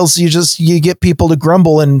it fails, you get people to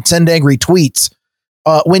grumble and send angry tweets.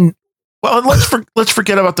 And let's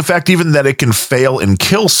forget about the fact even that it can fail and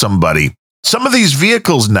kill somebody. Some of these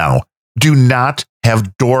vehicles now do not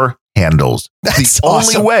have door handles. That's the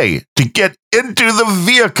awesome. only way to get into the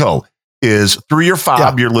vehicle is through your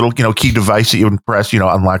fob, your little key device that you would press,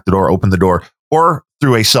 unlock the door, open the door, or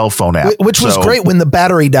through a cell phone app. Which was great when the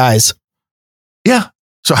battery dies. Yeah.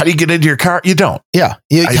 So how do you get into your car? You don't. Yeah.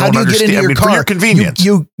 How do you get into your car? For your convenience.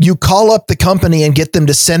 You call up the company and get them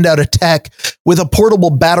to send out a tech with a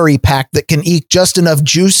portable battery pack that can eke just enough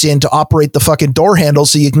juice in to operate the fucking door handle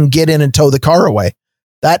so you can get in and tow the car away.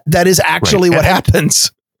 That is actually what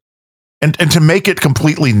happens. And to make it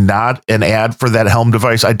completely not an ad for that Helm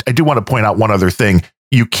device, I do want to point out one other thing.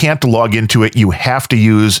 You can't log into it. You have to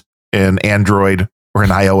use an Android or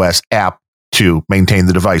an iOS app to maintain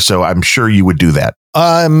the device. So I'm sure you would do that.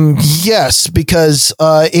 Yes, because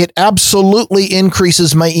it absolutely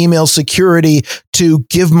increases my email security to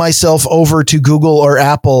give myself over to Google or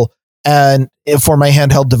Apple and for my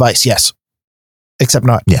handheld device. Yes. Except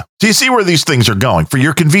not. Yeah. So you see where these things are going. For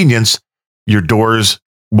your convenience, your doors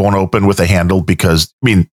won't open with a handle because,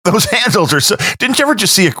 those handles are so... Didn't you ever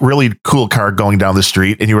just see a really cool car going down the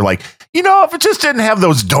street and you were like, if it just didn't have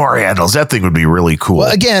those door handles, that thing would be really cool.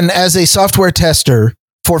 Well, again, as a software tester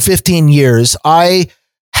for 15 years, I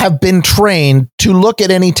have been trained to look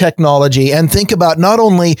at any technology and think about not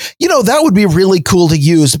only, that would be really cool to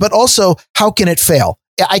use, but also how can it fail?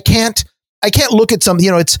 I can't look at something,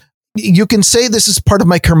 you can say this is part of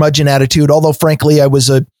my curmudgeon attitude, although frankly, I was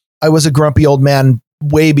a grumpy old man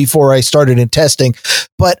way before I started in testing.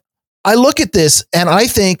 But I look at this and I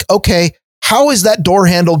think, okay, how is that door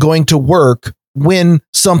handle going to work when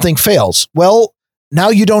something fails? Well, now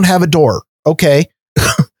you don't have a door. Okay.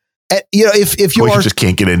 If you just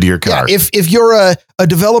can't get into your car. Yeah, if you're a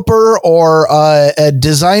developer or a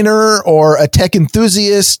designer or a tech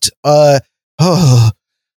enthusiast, you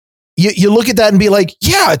look at that and be like,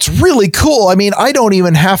 yeah, it's really cool. I don't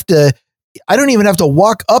even have to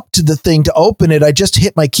walk up to the thing to open it. I just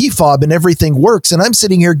hit my key fob and everything works. And I'm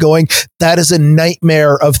sitting here going, that is a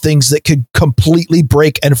nightmare of things that could completely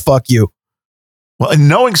break and fuck you. Well, and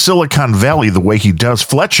knowing Silicon Valley the way he does,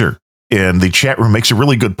 Fletcher in the chat room makes a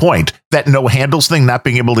really good point. That no handles thing, not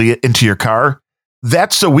being able to get into your car,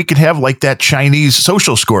 that's so we can have like that Chinese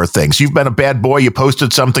social score thing. So you've been a bad boy, you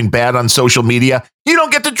posted something bad on social media, you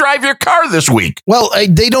don't get to drive your car this week. Well,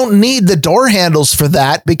 they don't need the door handles for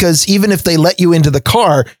that, because even if they let you into the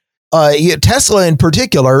car, Tesla in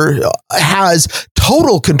particular has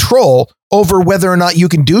total control over whether or not you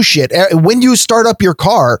can do shit. When you start up your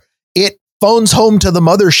car, it phones home to the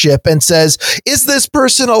mothership and says, is this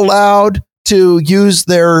person allowed to use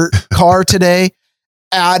their car today?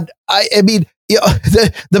 And I mean,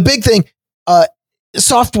 the big thing,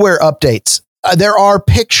 software updates. There are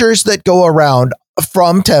pictures that go around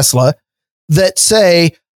from Tesla that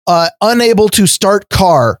say, unable to start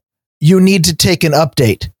car, you need to take an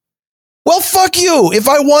update. Well, fuck you. If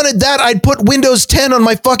I wanted that, I'd put Windows 10 on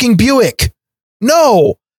my fucking Buick.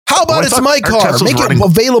 No. How about it's my car? Make it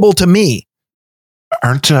available to me.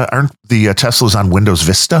 Aren't the Teslas on Windows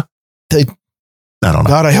Vista? I don't know.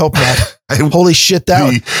 God, I hope not. Holy shit,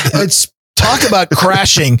 it's talk about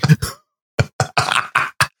crashing.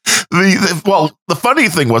 The funny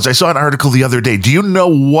thing was, I saw an article the other day. Do you know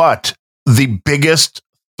what the biggest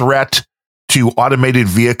threat to automated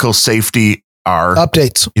vehicle safety are?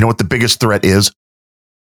 Updates. You know what the biggest threat is?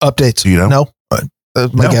 Updates. You know? No.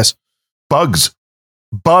 My guess. Bugs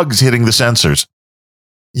hitting the sensors.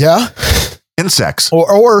 Yeah. Insects.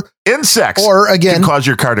 Or insects. Or again, can cause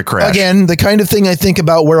your car to crash. Again, the kind of thing I think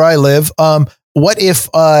about where I live. What if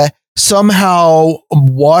somehow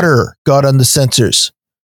water got on the sensors,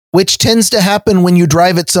 which tends to happen when you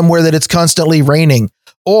drive it somewhere that it's constantly raining,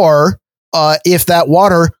 or if that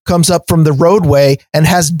water comes up from the roadway and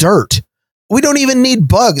has dirt. We don't even need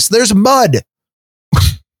bugs. There's mud.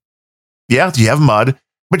 Yeah, you have mud.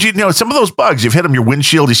 But you know, some of those bugs, you've hit them, your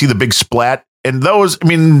windshield, you see the big splat. And those, I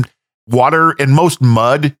mean, water and most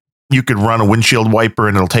mud, you could run a windshield wiper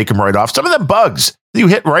and it'll take them right off. Some of the bugs you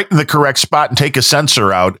hit right in the correct spot and take a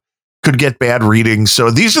sensor out could get bad readings. So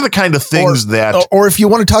these are the kind of things or if you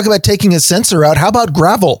want to talk about taking a sensor out, how about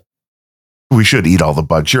gravel? We should eat all the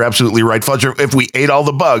bugs. You're absolutely right, Fletcher. If we ate all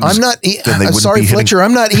the bugs, I'm sorry, Fletcher.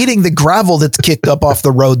 I'm not eating the gravel that's kicked up off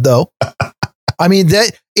the road, though. I mean,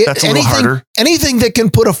 that's anything that can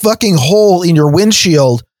put a fucking hole in your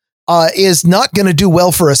windshield is not going to do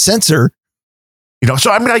well for a sensor. You know,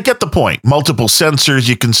 so I mean, I get the point. Multiple sensors,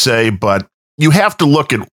 you can say, but you have to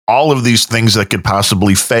look at all of these things that could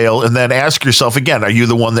possibly fail, and then ask yourself again: are you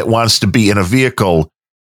the one that wants to be in a vehicle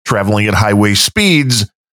traveling at highway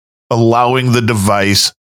speeds, allowing the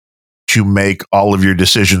device to make all of your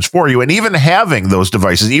decisions for you? And even having those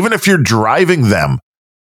devices, even if you're driving them,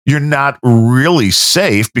 you're not really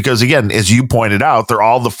safe because, again, as you pointed out, they're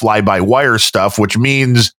all the fly-by-wire stuff, which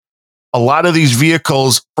means a lot of these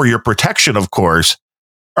vehicles, for your protection, of course,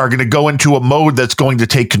 are going to go into a mode that's going to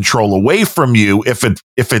take control away from you if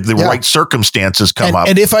the right circumstances come up.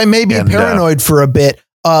 And if I may be paranoid for a bit,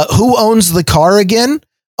 who owns the car again?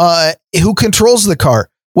 Who controls the car?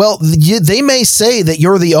 Well, they may say that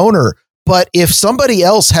you're the owner, but if somebody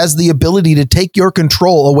else has the ability to take your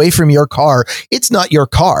control away from your car, it's not your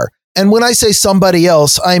car. And when I say somebody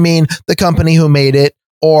else, I mean the company who made it,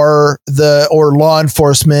 or law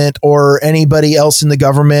enforcement, or anybody else in the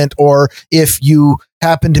government, or if you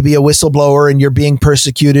happen to be a whistleblower and you're being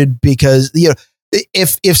persecuted because, you know,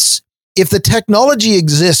 if the technology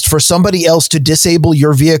exists for somebody else to disable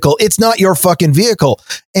your vehicle, it's not your fucking vehicle.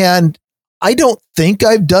 And I don't think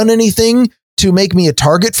I've done anything to make me a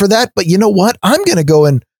target for that. But you know what? I'm going to go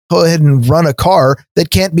ahead and run a car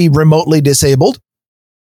that can't be remotely disabled.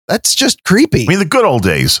 That's just creepy. I mean, the good old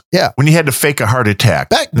days. Yeah. When you had to fake a heart attack.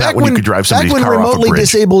 Back when you could drive somebody's car off a bridge. Back when remotely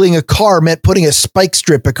disabling a car meant putting a spike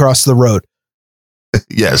strip across the road.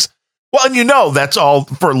 Yes. Well, and you know, that's all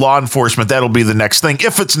for law enforcement. That'll be the next thing.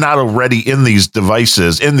 If it's not already in these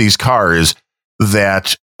devices, in these cars,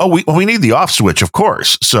 that, we need the off switch, of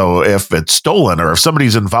course. So if it's stolen or if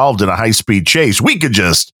somebody's involved in a high-speed chase, we could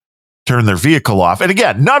just turn their vehicle off. And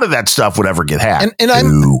again, none of that stuff would ever get hacked. And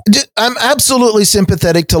I'm absolutely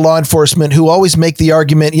sympathetic to law enforcement who always make the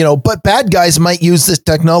argument, you know, but bad guys might use this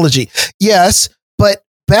technology. Yes, but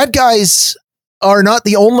bad guys are not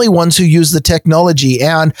the only ones who use the technology,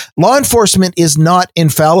 and law enforcement is not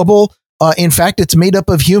infallible. In fact, it's made up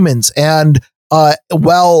of humans. And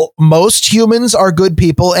while most humans are good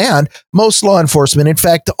people, and most law enforcement, in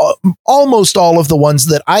fact, almost all of the ones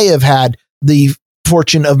that I have had the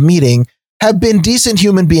fortune of meeting have been decent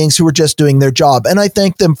human beings who are just doing their job. And I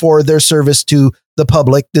thank them for their service to the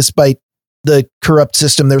public, despite the corrupt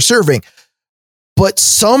system they're serving. But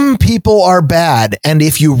some people are bad. And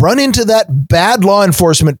if you run into that bad law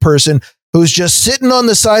enforcement person who's just sitting on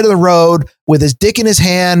the side of the road with his dick in his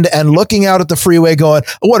hand and looking out at the freeway going,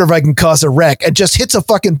 I wonder if I can cause a wreck, and just hits a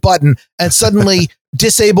fucking button and suddenly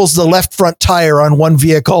disables the left front tire on one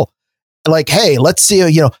vehicle. Like, hey, let's see,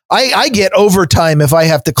 you know, I get overtime if I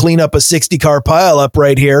have to clean up a 60 car pile up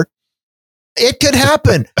right here. It could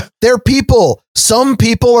happen. They're people. Some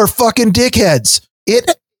people are fucking dickheads.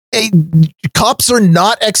 Cops are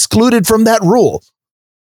not excluded from that rule.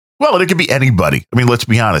 Well, and it could be anybody. I mean, let's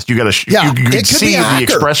be honest. You got to, you can see the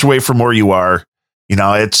expressway from where you are. You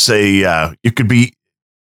know, it's it could be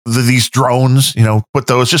these drones, you know, put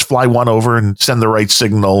those, just fly one over and send the right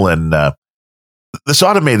signal. And this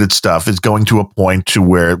automated stuff is going to a point to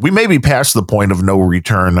where we may be past the point of no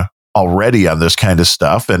return already on this kind of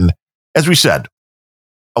stuff. And as we said,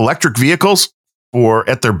 electric vehicles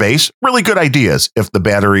at their base, really good ideas if the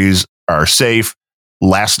batteries are safe,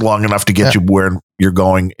 last long enough to get you where you're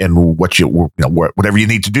going and whatever you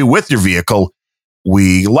need to do with your vehicle.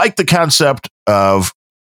 We like the concept of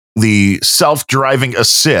the self-driving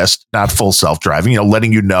assist, not full self-driving,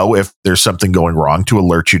 letting you know if there's something going wrong to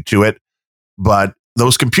alert you to it. But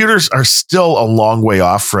those computers are still a long way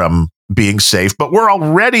off from being safe. But we're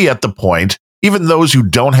already at the point, even those who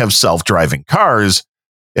don't have self-driving cars,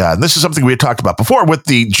 and this is something we had talked about before with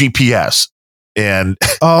the GPS. And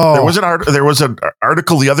there was an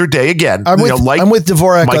article the other day again. I'm with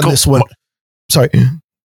Dvorak on this one. Sorry.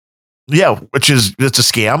 Yeah, it's a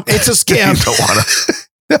scam. It's a scam. You don't want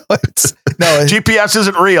to. No, GPS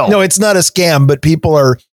isn't real. No, it's not a scam, but people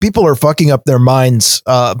are fucking up their minds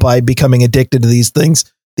by becoming addicted to these things.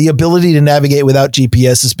 The ability to navigate without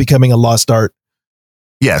GPS is becoming a lost art.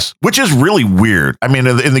 Yes, which is really weird. I mean,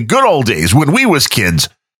 in the good old days when we was kids,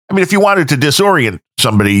 I mean, if you wanted to disorient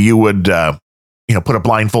somebody, you would put a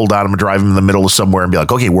blindfold on them and drive them in the middle of somewhere and be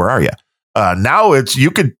like, okay, where are you? Now they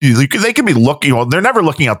could be looking. They're never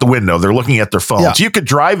looking out the window. They're looking at their phones. Yeah. You could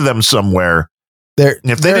drive them somewhere.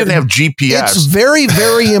 If they didn't have GPS. It's very,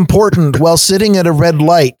 very important while sitting at a red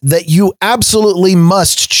light that you absolutely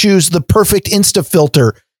must choose the perfect Insta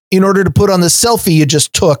filter in order to put on the selfie you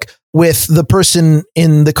just took with the person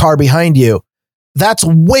in the car behind you. That's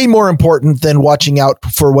way more important than watching out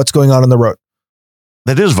for what's going on the road.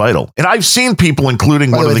 That is vital. And I've seen people,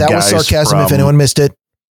 including one of the guys. That was sarcasm if anyone missed it.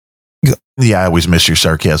 Yeah, I always miss your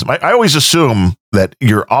sarcasm. I always assume that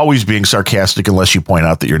you're always being sarcastic unless you point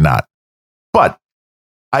out that you're not. But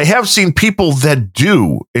I have seen people that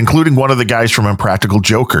do, including one of the guys from Impractical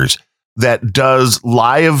Jokers, that does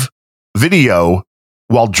live video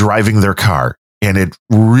while driving their car. And it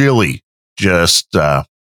really just, it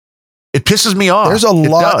pisses me off. There's a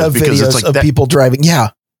lot of videos of people driving.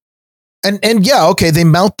 Yeah. And yeah, okay. They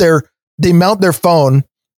mount their phone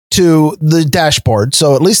to the dashboard.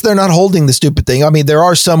 So at least they're not holding the stupid thing. I mean, there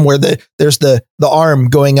are some where there's the arm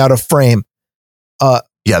going out of frame.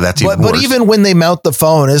 Yeah, that's even worse. But even when they mount the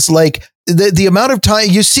phone, it's like the amount of time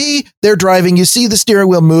you see they're driving, you see the steering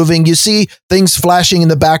wheel moving, you see things flashing in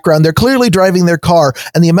the background. They're clearly driving their car,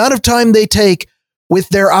 and the amount of time they take with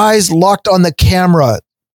their eyes locked on the camera.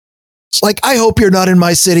 It's like, I hope you're not in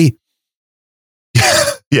my city.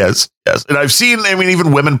 Yes. And I've seen,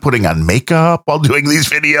 even women putting on makeup while doing these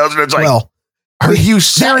videos, and it's like, are you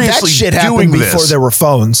seriously that shit doing happened before there were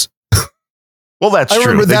phones? Well, that's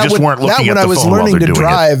true. They just weren't looking at the phone. When I was learning to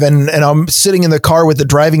drive, and I'm sitting in the car with the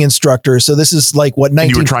driving instructor. So this is like what,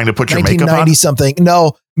 you were trying to put your makeup on? Something.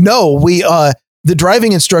 No, we the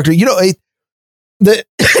driving instructor. It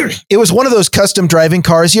was one of those custom driving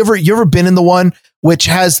cars. You ever been in the one which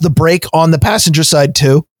has the brake on the passenger side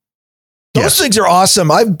too? Those things are awesome.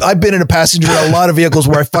 I've been in a passenger in a lot of vehicles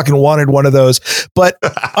where I fucking wanted one of those, but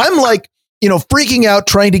I'm like, freaking out,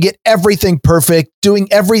 trying to get everything perfect, doing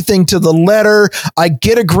everything to the letter. I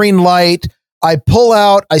get a green light. I pull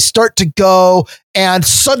out, I start to go, and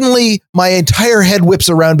suddenly my entire head whips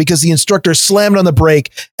around because the instructor slammed on the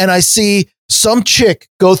brake, and I see some chick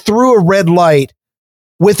go through a red light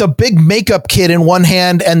with a big makeup kit in one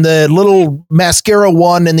hand and the little mascara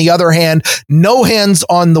one in the other hand, no hands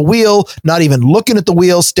on the wheel, not even looking at the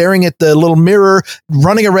wheel, staring at the little mirror,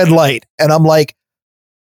 running a red light. And I'm like,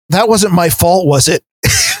 that wasn't my fault, was it?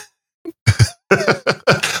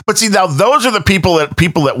 But see, now those are the people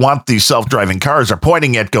that want these self-driving cars are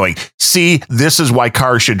pointing at, going, see, this is why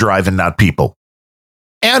cars should drive and not people.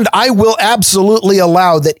 And I will absolutely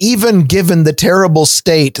allow that, even given the terrible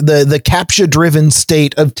state, the CAPTCHA-driven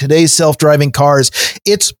state of today's self-driving cars,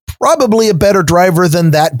 it's probably a better driver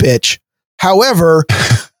than that bitch. However,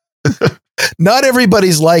 not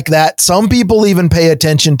everybody's like that. Some people even pay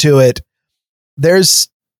attention to it. There's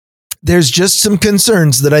just some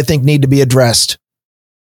concerns that I think need to be addressed.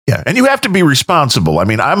 Yeah, and you have to be responsible. I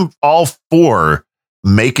mean, I'm all for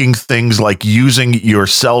making things like using your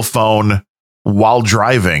cell phone while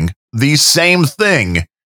driving the same thing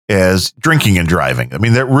as drinking and driving. I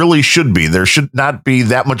mean, there really should be. There should not be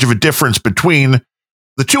that much of a difference between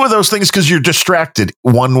the two of those things because you're distracted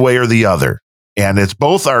one way or the other. And it's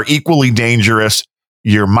both are equally dangerous.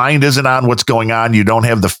 Your mind isn't on what's going on. You don't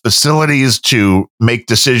have the facilities to make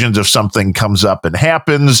decisions if something comes up and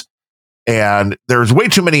happens. And there's way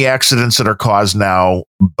too many accidents that are caused now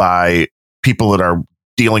by people that are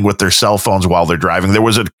dealing with their cell phones while they're driving. There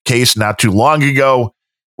was a case not too long ago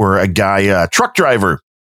where a guy, a truck driver,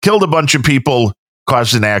 killed a bunch of people,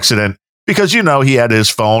 caused an accident because, you know, he had his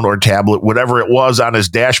phone or tablet, whatever it was, on his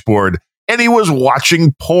dashboard, and he was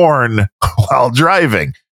watching porn while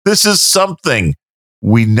driving. This is something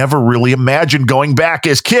we never really imagined going back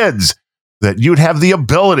as kids, that you'd have the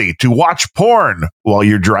ability to watch porn while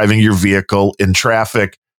you're driving your vehicle in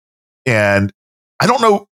traffic. And I don't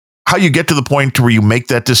know how you get to the point where you make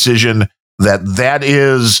that decision that that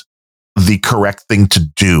is the correct thing to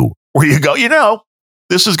do, where you go, you know,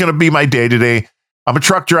 this is going to be my day to day. I'm a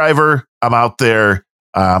truck driver. I'm out there.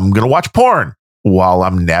 I'm going to watch porn while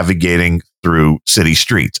I'm navigating through city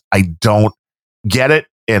streets. I don't get it.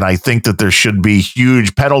 And I think that there should be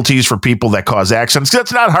huge penalties for people that cause accidents.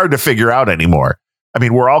 That's not hard to figure out anymore. I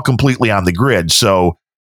mean, we're all completely on the grid. So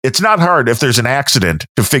it's not hard if there's an accident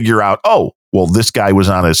to figure out, oh, well, this guy was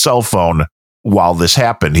on his cell phone while this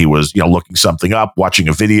happened. He was, you know, looking something up, watching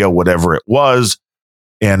a video, whatever it was.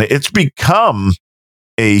 And it's become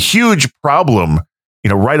a huge problem, you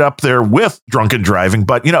know, right up there with drunken driving.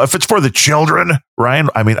 But, you know, if it's for the children, Ryan,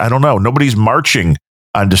 I mean, I don't know. Nobody's marching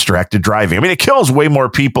on distracted driving. I mean, it kills way more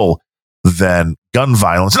people than gun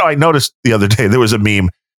violence. No, I noticed the other day there was a meme.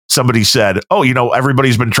 Somebody said, oh, you know,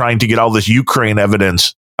 everybody's been trying to get all this Ukraine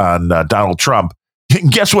evidence on Donald Trump.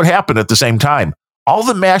 Guess what happened at the same time? All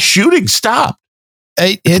the mass shootings stopped.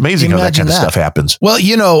 It's amazing how that kind of stuff happens. Well,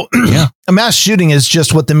 you know, a mass shooting is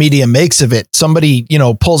just what the media makes of it. Somebody, you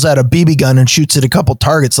know, pulls out a BB gun and shoots at a couple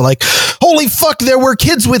targets. Like, holy fuck, there were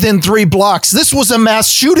kids within 3 blocks. This was a mass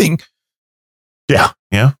shooting. Yeah.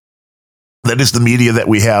 Yeah. That is the media that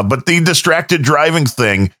we have. But the distracted driving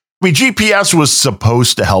thing, I mean, GPS was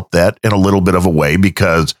supposed to help that in a little bit of a way,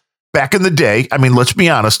 because back in the day, I mean, let's be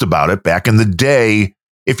honest about it. Back in the day,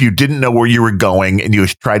 if you didn't know where you were going and you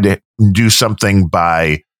tried to do something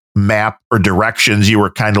by map or directions, you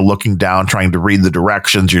were kind of looking down, trying to read the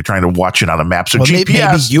directions. You're trying to watch it on a map. So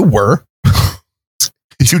GPS, maybe you were.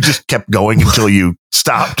 You just kept going until you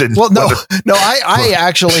stopped. And I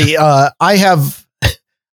actually, I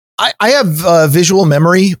have visual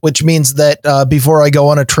memory, which means that before I go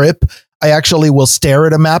on a trip, I actually will stare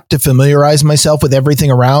at a map to familiarize myself with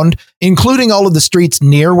everything around, including all of the streets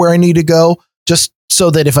near where I need to go, just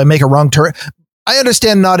so that if I make a wrong turn. I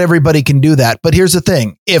understand not everybody can do that, but here's the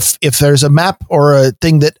thing. If there's a map or a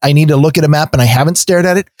thing that I need to look at a map and I haven't stared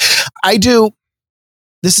at it, I do.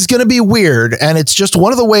 This is going to be weird, and it's just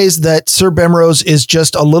one of the ways that Sir Bemrose is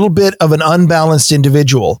just a little bit of an unbalanced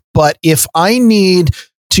individual. But if I need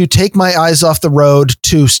to take my eyes off the road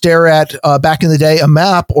to stare at, back in the day, a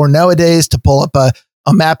map, or nowadays to pull up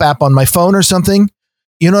a map app on my phone or something,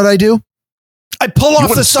 you know what I do? I pull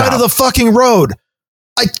off the side of the fucking road.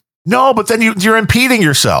 No, but then you're impeding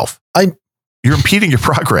yourself. You're impeding your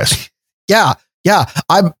progress. Yeah.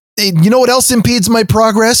 You know what else impedes my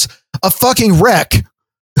progress? A fucking wreck.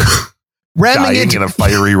 Ramming Dying in a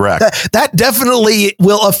fiery wreck. That definitely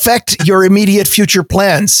will affect your immediate future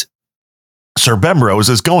plans. Sir Bemrose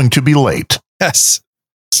is going to be late. Yes.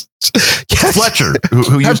 Fletcher,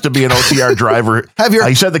 who used to be an OTR driver,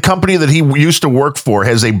 he said the company that he used to work for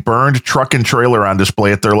has a burned truck and trailer on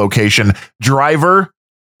display at their location. Driver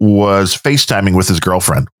was FaceTiming with his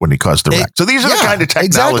girlfriend when he caused the wreck. So these are the kind of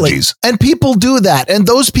technologies. Exactly. And people do that. And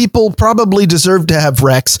those people probably deserve to have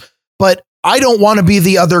wrecks, but I don't want to be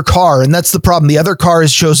the other car. And that's the problem. The other car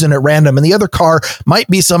is chosen at random, and the other car might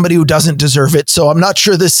be somebody who doesn't deserve it. So I'm not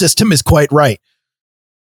sure this system is quite right.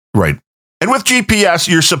 Right. And with GPS,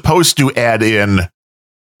 you're supposed to add in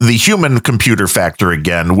the human computer factor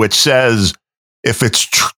again, which says if it's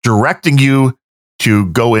directing you to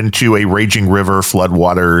go into a raging river,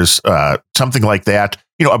 floodwaters, something like that,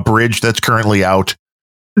 you know, a bridge that's currently out,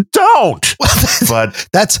 don't. But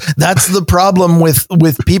that's the problem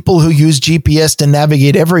with people who use GPS to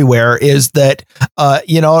navigate everywhere, is that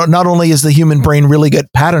you know, not only is the human brain really good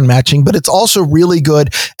at pattern matching, but it's also really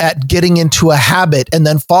good at getting into a habit and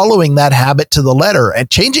then following that habit to the letter. And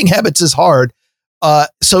changing habits is hard.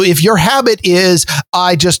 So if your habit is,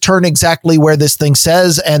 I just turn exactly where this thing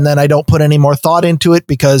says, and then I don't put any more thought into it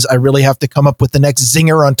because I really have to come up with the next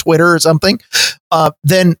zinger on Twitter or something,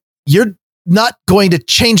 then you're not going to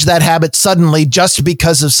change that habit suddenly just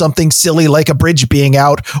because of something silly like a bridge being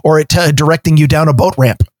out or it directing you down a boat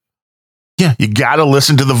ramp. Yeah, you got to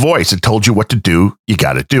listen to the voice. It told you what to do. You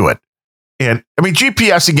got to do it. And I mean,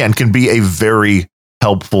 GPS, again, can be a very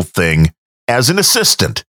helpful thing as an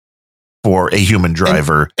assistant for a human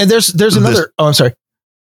driver. And there's another. I'm sorry.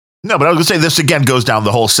 No, but I was going to say this again goes down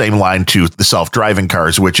the whole same line to the self-driving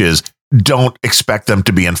cars, which is don't expect them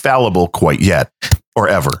to be infallible quite yet or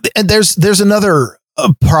ever. And there's another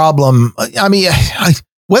problem. I mean,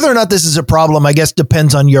 whether or not this is a problem, I guess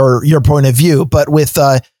depends on your point of view. But with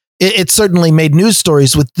it certainly made news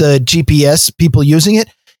stories with the GPS people using it.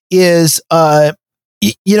 Is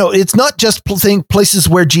it's not just places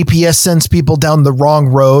where GPS sends people down the wrong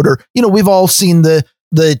road, or we've all seen the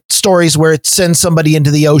stories where it sends somebody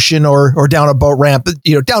into the ocean or down a boat ramp.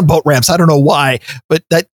 Down boat ramps. I don't know why, but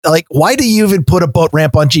why do you even put a boat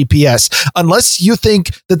ramp on GPS unless you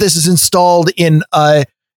think that this is installed in an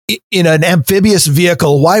amphibious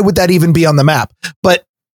vehicle? Why would that even be on the map? But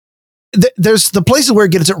there's the places where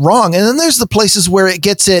it gets it wrong, and then there's the places where it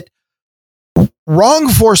gets it wrong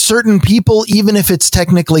for certain people, even if it's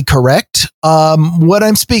technically correct. What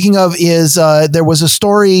I'm speaking of is there was a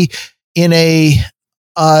story in a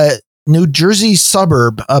New Jersey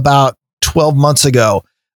suburb about 12 months ago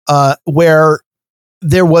where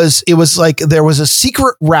there was a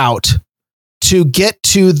secret route to get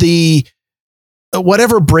to the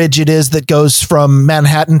whatever bridge it is that goes from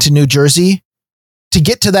Manhattan to New Jersey. To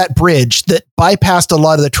get to that bridge that bypassed a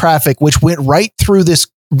lot of the traffic, which went right through this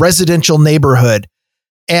residential neighborhood.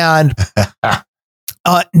 And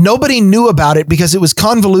nobody knew about it because it was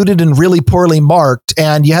convoluted and really poorly marked.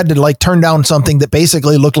 And you had to turn down something that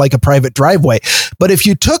basically looked like a private driveway. But if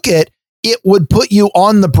you took it, it would put you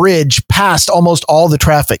on the bridge past almost all the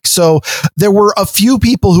traffic. So there were a few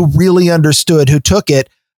people who really understood who took it,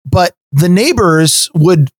 but the neighbors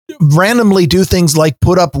would randomly do things like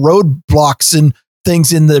put up roadblocks and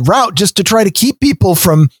things in the route just to try to keep people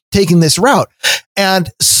from taking this route.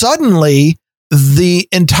 And suddenly the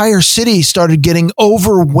entire city started getting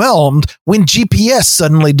overwhelmed when GPS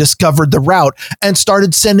suddenly discovered the route and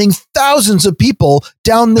started sending thousands of people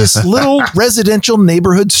down this little residential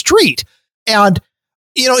neighborhood street. And,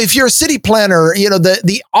 if you're a city planner,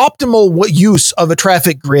 the optimal use of a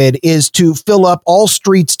traffic grid is to fill up all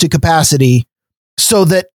streets to capacity so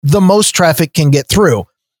that the most traffic can get through.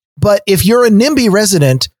 But if you're a NIMBY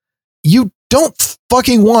resident, you don't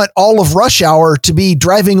fucking want all of rush hour to be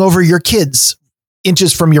driving over your kids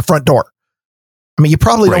inches from your front door. I mean, you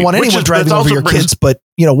probably don't want anyone driving over your kids, but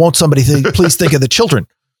won't somebody please think of the children?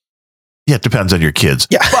 Yeah, it depends on your kids.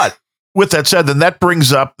 Yeah. But with that said, then that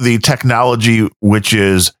brings up the technology, which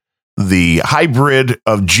is the hybrid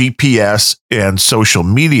of GPS and social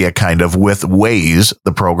media kind of with Waze,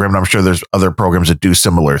 the program. And I'm sure there's other programs that do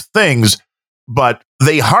similar things, but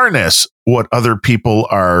they harness what other people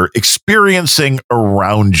are experiencing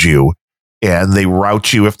around you, and they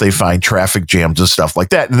route you if they find traffic jams and stuff like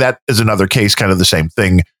that. And that is another case, kind of the same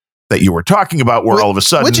thing that you were talking about, where all of a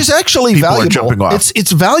sudden, which is actually valuable.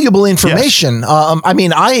 It's valuable information. Yes. I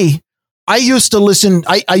mean, I used to listen.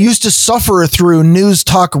 I used to suffer through news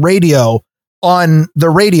talk radio on the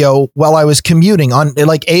radio while I was commuting on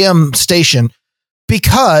AM station,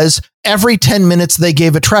 because every 10 minutes they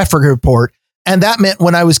gave a traffic report. And that meant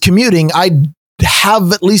when I was commuting, I'd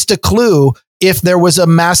have at least a clue if there was a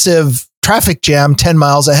massive traffic jam 10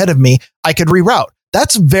 miles ahead of me, I could reroute.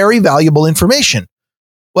 That's very valuable information.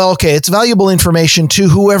 Well, okay, it's valuable information to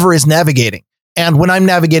whoever is navigating. And when I'm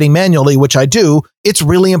navigating manually, which I do, it's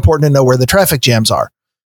really important to know where the traffic jams are.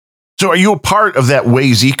 So are you a part of that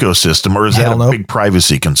Waze ecosystem, or is that a big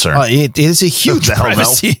privacy concern? It is a huge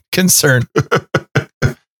privacy concern.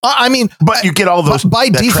 I mean, but you get all those by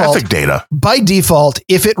default traffic data. By default,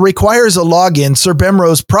 if it requires a login, Sir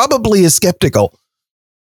Bemrose probably is skeptical.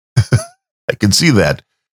 I can see that.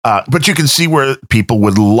 But you can see where people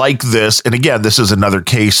would like this. And again, this is another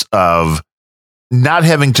case of not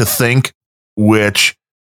having to think, which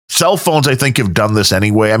cell phones, I think, have done this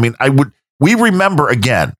anyway. I mean, we remember,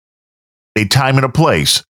 again, a time and a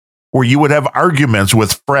place where you would have arguments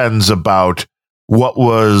with friends about what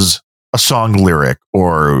was a song lyric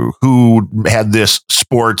or who had this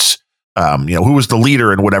sports, who was the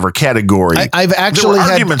leader in whatever category. I've actually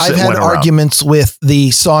had arguments with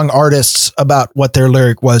the song artists about what their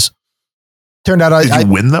lyric was. Turned out Did you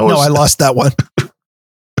win those? No, I lost that one.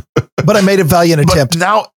 But I made a valiant attempt.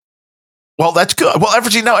 Well, that's good. Well,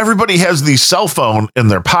 now everybody has the cell phone in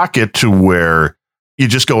their pocket to where you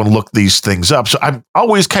just go and look these things up. So I'm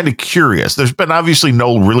always kind of curious. There's been obviously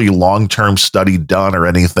no really long-term study done or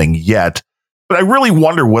anything yet, but I really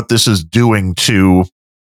wonder what this is doing to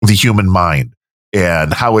the human mind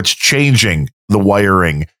and how it's changing the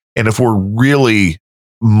wiring, and if we're really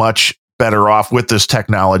much better off with this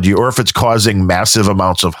technology, or if it's causing massive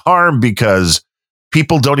amounts of harm because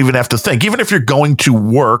people don't even have to think. Even if you're going to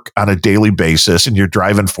work on a daily basis and you're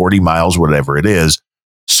driving 40 miles, whatever it is,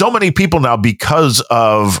 so many people now, because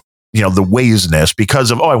of the Wazeness,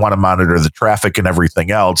 because of, I want to monitor the traffic and everything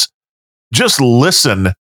else, just listen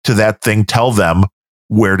to that thing tell them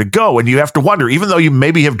where to go. And you have to wonder, even though you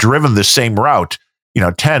maybe have driven the same route,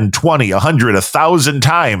 10, 20, 100, 1,000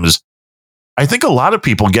 times, I think a lot of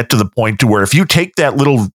people get to the point to where if you take that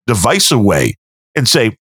little device away and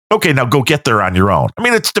say, okay, now go get there on your own. I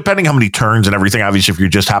mean, it's depending how many turns and everything. Obviously, if you're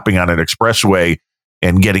just hopping on an expressway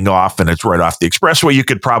and getting off and it's right off the expressway, you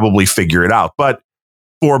could probably figure it out. But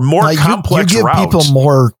for more complex you give routes, people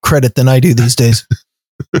more credit than I do these days.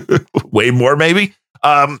 way more maybe.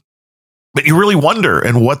 But you really wonder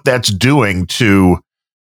and what that's doing to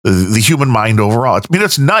the human mind overall.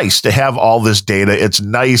 It's nice to have all this data. It's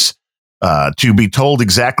nice to be told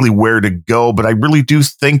exactly where to go. But I really do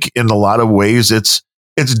think in a lot of ways it's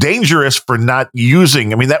dangerous for not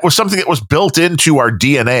using. I mean, that was something that was built into our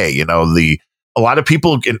DNA. A lot of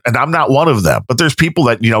people, and I'm not one of them, but there's people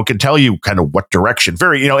that, can tell you kind of what direction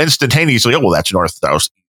very, instantaneously. Oh, well, that's north, south,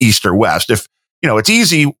 east, or west. If, it's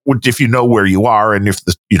easy if you know where you are. And if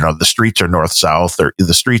the streets are north, south, or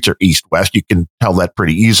the streets are east, west, you can tell that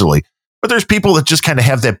pretty easily. But there's people that just kind of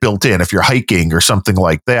have that built in. If you're hiking or something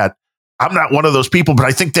like that, I'm not one of those people, but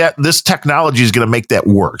I think that this technology is going to make that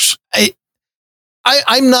worse.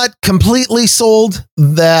 I'm not completely sold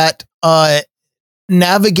that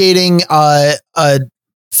navigating a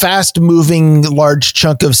fast-moving large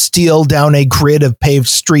chunk of steel down a grid of paved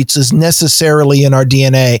streets is necessarily in our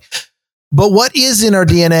DNA. But what is in our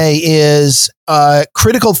DNA is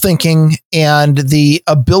critical thinking and the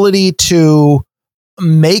ability to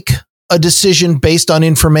make a decision based on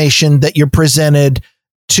information that you're presented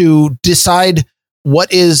to decide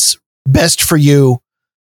what is best for you.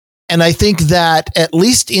 And I think that at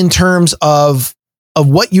least in terms of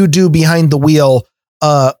what you do behind the wheel,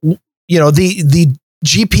 the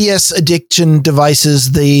GPS addiction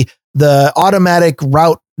devices, the automatic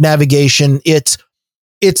route navigation, it's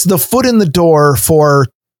the foot in the door for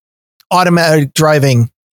automatic driving.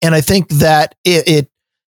 And I think that the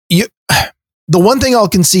one thing I'll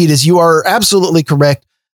concede is you are absolutely correct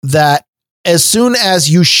that as soon as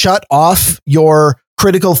you shut off your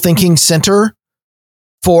critical thinking center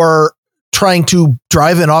for trying to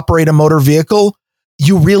drive and operate a motor vehicle,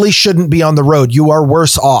 you really shouldn't be on the road. You are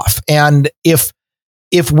worse off. And if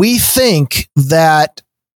we think that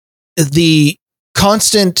the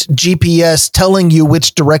constant GPS telling you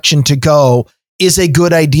which direction to go is a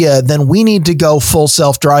good idea, then we need to go full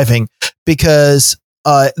self-driving, because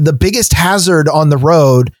the biggest hazard on the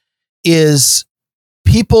road is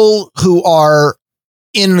people who are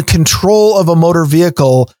in control of a motor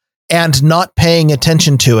vehicle and not paying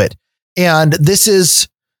attention to it. And this is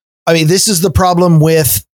the problem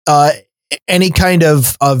with any kind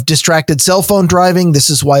of distracted cell phone driving. This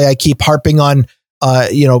is why I keep harping on,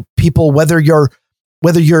 people, whether you're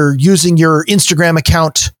using your Instagram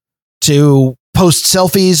account to post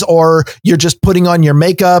selfies, or you're just putting on your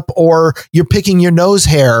makeup, or you're picking your nose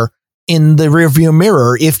hair in the rearview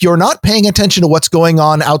mirror. If you're not paying attention to what's going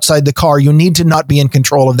on outside the car, you need to not be in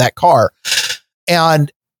control of that car.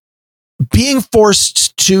 And being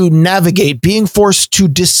forced to navigate, being forced to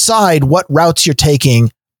decide what routes you're taking,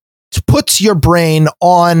 puts your brain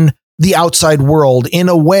on the outside world in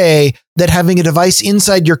a way that having a device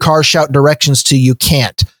inside your car shout directions to you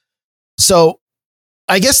can't. So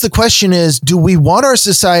I guess the question is, do we want our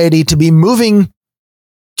society to be moving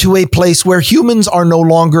to a place where humans are no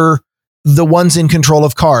longer the ones in control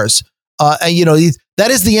of cars? That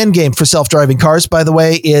is the end game for self-driving cars, by the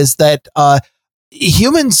way, is that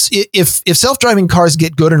humans, if self-driving cars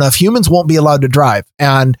get good enough, humans won't be allowed to drive.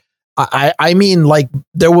 And I mean, like,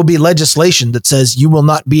 there will be legislation that says you will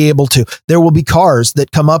not be able to. There will be cars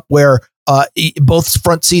that come up where both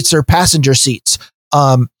front seats are passenger seats.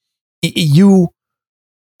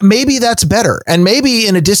 Maybe that's better. And maybe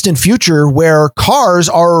in a distant future where cars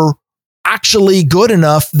are actually good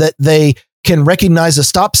enough that they can recognize a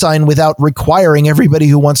stop sign without requiring everybody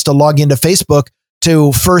who wants to log into Facebook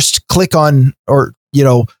to first click on,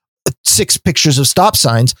 6 pictures of stop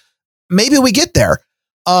signs. Maybe we get there.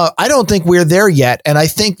 I don't think we're there yet. And I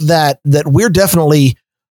think that we're definitely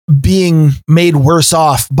being made worse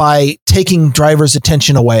off by taking drivers'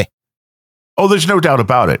 attention away. Oh, there's no doubt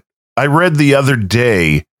about it. I read the other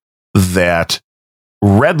day that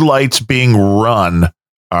red lights being run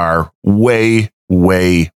are way,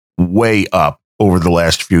 way, way up over the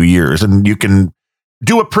last few years. And you can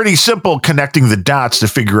do a pretty simple connecting the dots to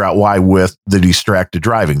figure out why with the distracted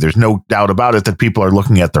driving. There's no doubt about it that people are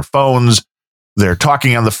looking at their phones. They're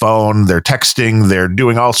talking on the phone, they're texting, they're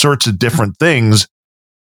doing all sorts of different things,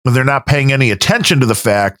 but they're not paying any attention to the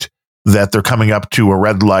fact that they're coming up to a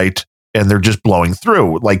red light and they're just blowing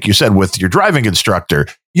through. Like you said, with your driving instructor,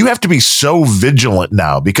 you have to be so vigilant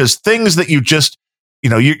now because things that you just,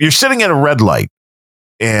 you're sitting at a red light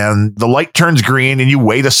and the light turns green and you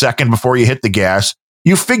wait a second before you hit the gas.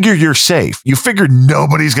 You figure you're safe. You figure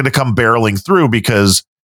nobody's going to come barreling through because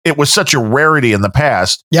it was such a rarity in the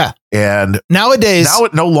past. Yeah. And now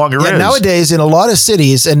it no longer is. Nowadays, in a lot of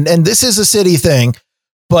cities, and this is a city thing,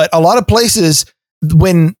 but a lot of places,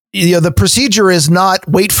 when the procedure is not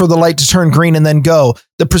wait for the light to turn green and then go.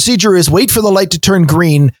 The procedure is wait for the light to turn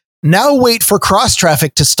green. Now wait for cross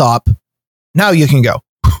traffic to stop. Now you can go.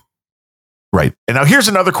 Right. And now here's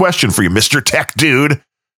another question for you, Mr. Tech Dude.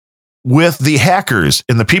 With the hackers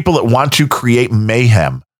and the people that want to create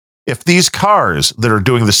mayhem, if these cars that are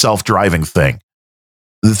doing the self-driving thing,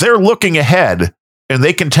 they're looking ahead and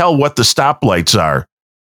they can tell what the stoplights are,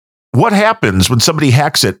 what happens when somebody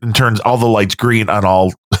hacks it and turns all the lights green on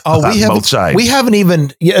both sides? We haven't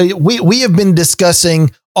even, we have been discussing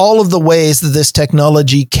all of the ways that this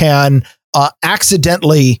technology can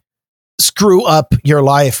accidentally screw up your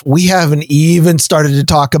life. We haven't even started to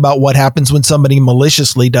talk about what happens when somebody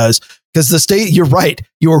maliciously does, because you're right.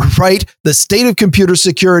 The state of computer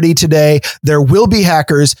security today, there will be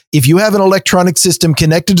hackers. If you have an electronic system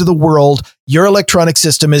connected to the world, your electronic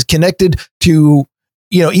system is connected to,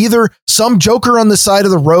 either some joker on the side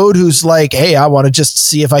of the road who's like, hey, I want to just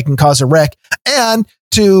see if I can cause a wreck, and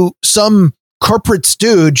to some corporate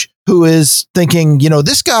stooge who is thinking,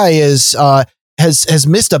 this guy has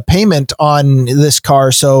missed a payment on this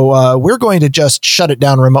car, so we're going to just shut it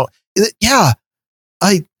down remote. Yeah,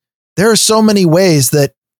 there are so many ways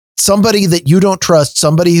that somebody that you don't trust,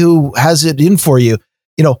 somebody who has it in for you,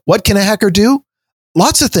 what can a hacker do?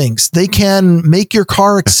 Lots of things. They can make your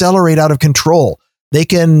car accelerate out of control. They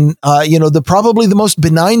can, probably the most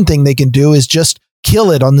benign thing they can do is just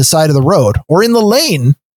kill it on the side of the road or in the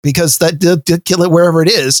lane, because that did kill it wherever it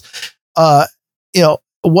is.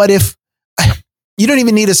 What if you don't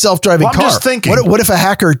even need a self-driving car? I'm just thinking, what if a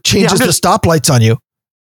hacker changes the stoplights on you?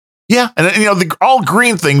 Yeah. And the all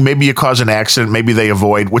green thing, maybe you cause an accident, maybe they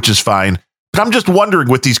avoid, which is fine. But I'm just wondering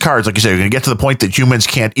with these cars, like you said, you're going to get to the point that humans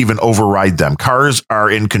can't even override them. Cars are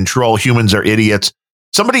in control. Humans are idiots.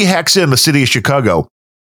 Somebody hacks in the city of Chicago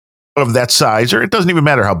of that size, or it doesn't even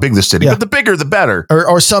matter how big the city, but the bigger, the better.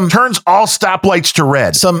 Or some turns all stoplights to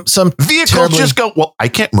red. Some vehicles just go, well, I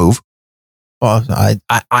can't move. Well,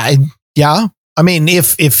 yeah. I mean,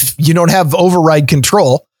 if you don't have override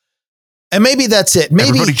control, and maybe that's it. Maybe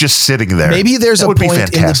everybody's just sitting there. Maybe there's a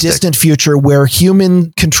point in the distant future where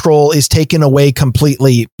human control is taken away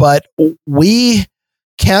completely, but we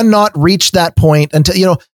cannot reach that point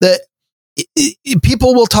until,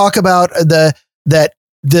 people will talk about that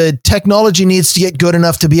the technology needs to get good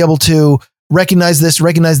enough to be able to recognize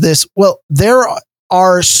this. Well, there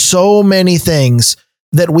are so many things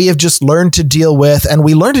that we have just learned to deal with, and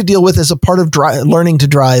we learn to deal with as a part of learning to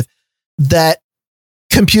drive, that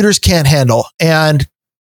computers can't handle. And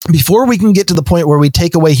before we can get to the point where we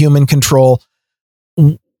take away human control,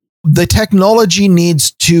 the technology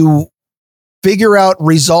needs to figure out,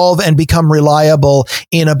 resolve, and become reliable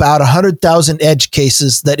in about 100,000 edge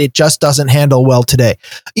cases that it just doesn't handle well today.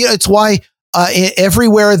 It's why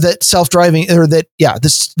everywhere that self-driving or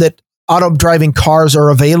that auto driving cars are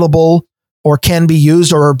available or can be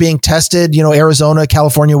used or are being tested, Arizona,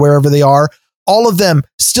 California, wherever they are, all of them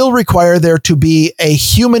still require there to be a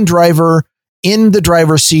human driver in the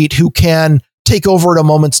driver's seat who can take over at a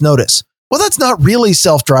moment's notice. Well, that's not really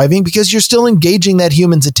self-driving because you're still engaging that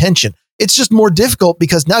human's attention. It's just more difficult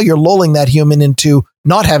because now you're lulling that human into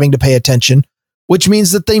not having to pay attention, which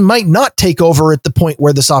means that they might not take over at the point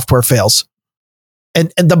where the software fails.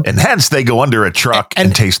 And hence they go under a truck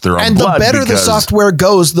and taste their own blood. And the better the software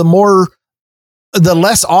goes, the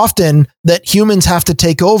less often that humans have to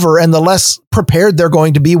take over and the less prepared they're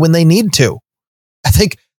going to be when they need to. I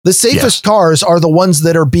think the safest cars are the ones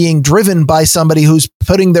that are being driven by somebody who's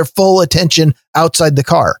putting their full attention outside the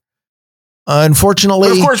car. Unfortunately,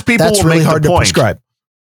 but of course, people that's will really make hard the to point prescribe.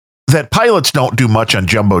 That pilots don't do much on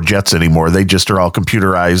jumbo jets anymore. They just are all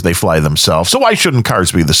computerized. They fly themselves. So why shouldn't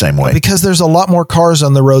cars be the same way? Because there's a lot more cars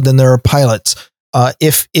on the road than there are pilots.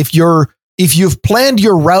 If you've planned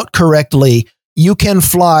your route correctly, you can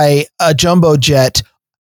fly a jumbo jet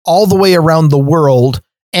all the way around the world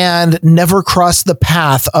and never cross the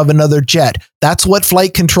path of another jet. That's what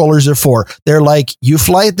flight controllers are for. They're like, you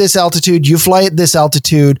fly at this altitude, you fly at this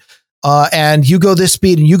altitude, and you go this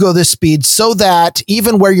speed and you go this speed so that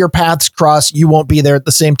even where your paths cross, you won't be there at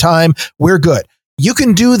the same time. We're good. You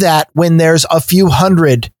can do that when there's a few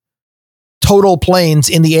hundred total planes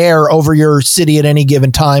in the air over your city at any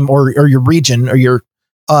given time or your region or your,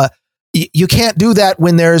 You can't do that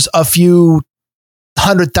when there's a few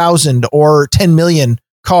 100,000 or 10 million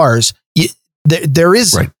cars.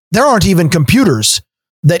 There aren't even computers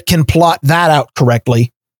that can plot that out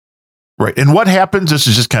correctly. Right. And what happens, this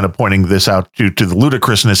is just kind of pointing this out to the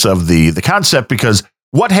ludicrousness of the concept, because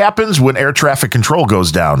what happens when air traffic control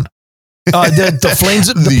goes down?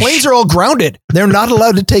 The planes are all grounded. They're not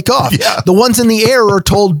allowed to take off. Yeah. The ones in the air are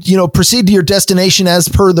told, proceed to your destination as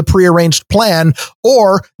per the prearranged plan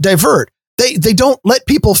or divert. They don't let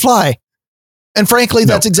people fly. And frankly,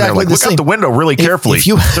 that's exactly the look same. Look out the window really carefully.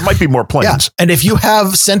 There might be more planes. Yeah. And if you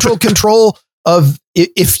have central control of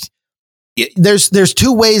there's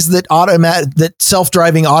two ways that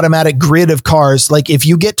self-driving automatic grid of cars, like if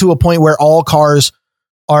you get to a point where all cars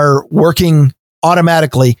are working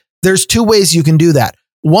automatically, there's two ways you can do that.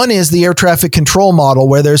 One is the air traffic control model,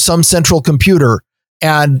 where there's some central computer,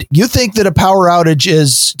 and you think that a power outage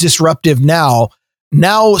is disruptive now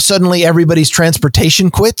suddenly everybody's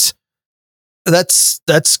transportation quits.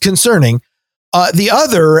 That's concerning. The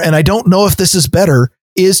other, and I don't know if this is better,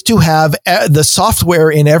 is to have the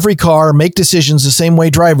software in every car make decisions the same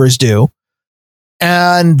way drivers do.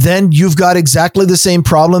 And then you've got exactly the same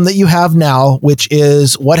problem that you have now, which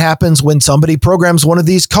is what happens when somebody programs one of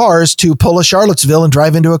these cars to pull a Charlottesville and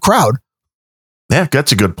drive into a crowd. Yeah,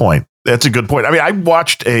 that's a good point. That's a good point. I mean, I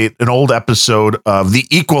watched an old episode of The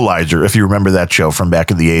Equalizer, if you remember that show from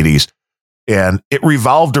back in the 80s. And it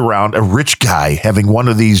revolved around a rich guy having one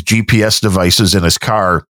of these GPS devices in his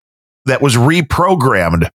car that was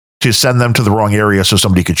reprogrammed to send them to the wrong area so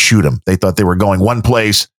somebody could shoot him. They thought they were going one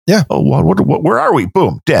place. Yeah. Oh, where are we?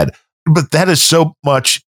 Boom, dead. But that is so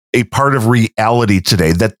much a part of reality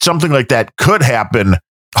today that something like that could happen.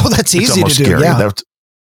 Oh, that's easy to do. Scary.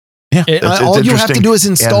 All you have to do is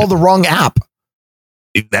install the wrong app.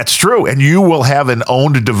 That's true. And you will have an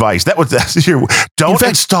owned device. Don't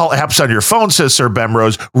install apps on your phone, says Sir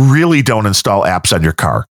Bemrose. Really don't install apps on your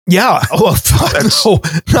car. Yeah. Oh,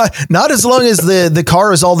 no, not as long as the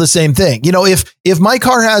car is all the same thing. If my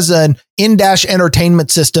car has an in-dash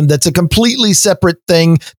entertainment system that's a completely separate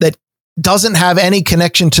thing that doesn't have any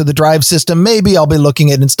connection to the drive system, maybe I'll be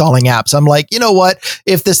looking at installing apps. I'm like, you know what?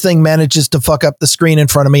 If this thing manages to fuck up the screen in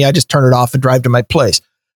front of me, I just turn it off and drive to my place.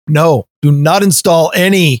 No, do not install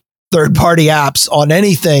any third-party apps on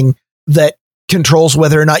anything that controls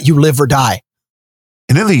whether or not you live or die.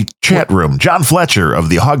 And in the chat room, John Fletcher of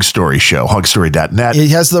the Hog Story Show, hogstory.net. He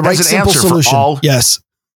has the right simple solution. Yes.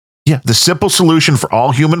 Yeah, the simple solution for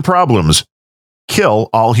all human problems: kill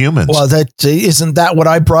all humans. Well, isn't that what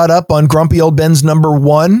I brought up on Grumpy Old Ben's number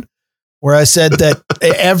 1, where I said that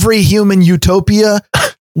every human utopia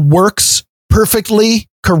works perfectly,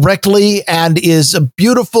 correctly, and is a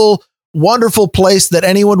beautiful, wonderful place that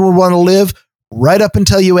anyone would want to live, right up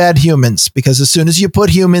until you add humans. Because as soon as you put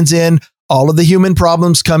humans in, all of the human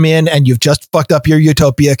problems come in, and you've just fucked up your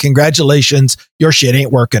utopia. Congratulations, your shit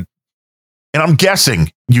ain't working. And I'm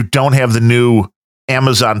guessing you don't have the new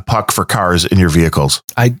Amazon Puck for cars in your vehicles.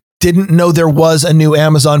 I didn't know there was a new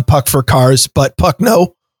Amazon Puck for cars, but Puck,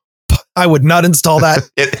 no, I would not install that.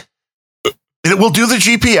 It will do the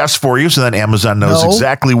GPS for you, so then Amazon knows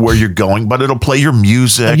exactly where you're going, but it'll play your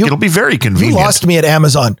music. It'll be very convenient. You lost me at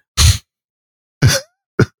Amazon.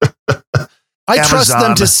 I trust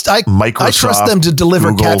them to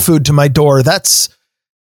deliver Google, cat food to my door. That's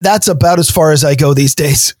about as far as I go these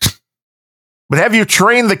days. But have you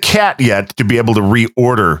trained the cat yet to be able to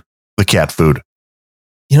reorder the cat food?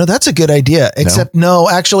 That's a good idea. Except no.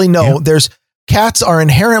 Yeah. Cats are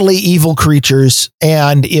inherently evil creatures,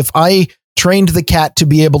 and if I trained the cat to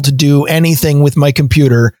be able to do anything with my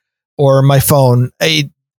computer or my phone,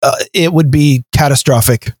 it would be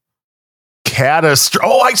catastrophic.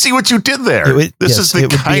 Oh, I see what you did there. This is the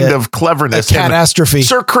kind of cleverness. Catastrophe.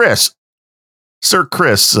 Sir Chris,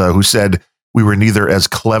 who said we were neither as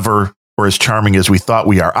clever or as charming as we thought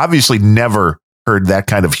we are. Obviously never heard that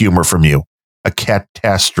kind of humor from you. A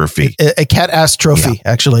catastrophe. A catastrophe,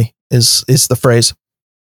 actually, is the phrase.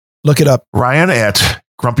 Look it up. Ryan at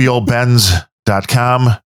grumpyoldbens.com.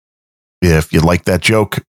 If you like that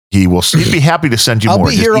joke, he'd be happy to send you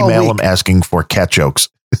more. Just email him asking for cat jokes.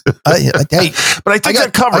 But I think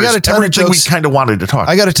that covers everything we kind of wanted to talk.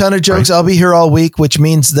 I got a ton of jokes. Right? I'll be here all week, which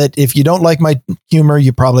means that if you don't like my humor,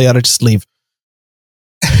 you probably ought to just leave.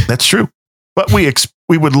 That's true. But we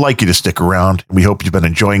would like you to stick around. We hope you've been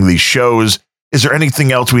enjoying these shows. Is there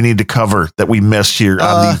anything else we need to cover that we missed here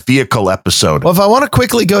on the vehicle episode? Well, if I want to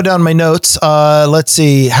quickly go down my notes, let's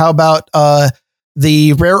see. How about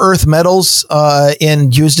the rare earth metals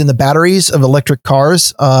used in the batteries of electric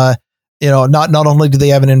cars? Not only do they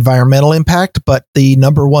have an environmental impact, but the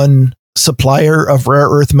number one supplier of rare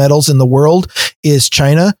earth metals in the world is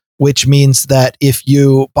China, which means that if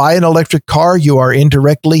you buy an electric car, you are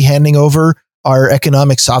indirectly handing over our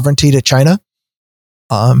economic sovereignty to China.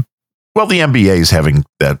 Well, the NBA is having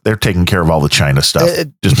that. They're taking care of all the China stuff,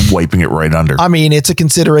 just wiping it right under. I mean, it's a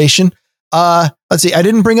consideration. Let's see. I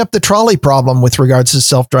didn't bring up the trolley problem with regards to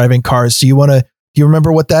self-driving cars. Do you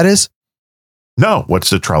remember what that is? No. What's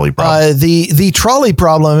the trolley problem? The trolley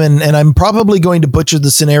problem, and I'm probably going to butcher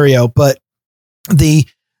the scenario, but it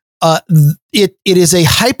is a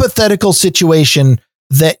hypothetical situation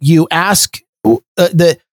that you ask.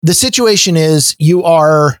 The situation is you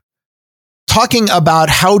are talking about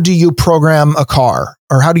how do you program a car,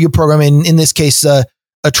 or how do you program in this case a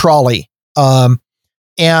trolley,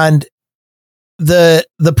 and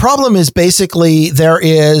the problem is basically there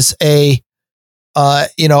is a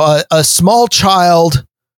small child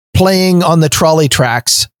playing on the trolley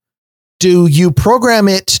tracks. Do you program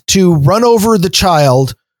it to run over the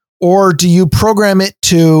child, or do you program it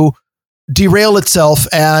to derail itself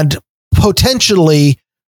and potentially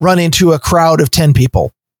run into a crowd of 10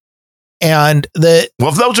 people? And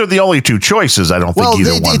if those are the only two choices, I don't think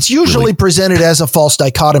either one. It's usually really presented as a false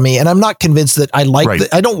dichotomy, and I'm not convinced that I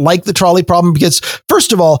don't like the trolley problem, because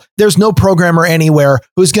first of all, there's no programmer anywhere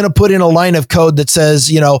who's going to put in a line of code that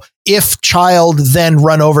says, if child, then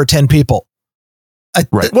run over 10 people.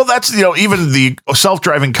 Right. Well, that's, even the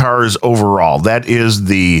self-driving cars overall, that is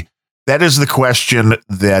the question,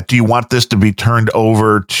 that do you want this to be turned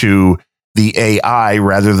over to the AI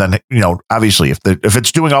rather than, obviously if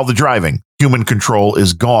it's doing all the driving, human control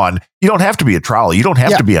is gone. You don't have to be a trolley. You don't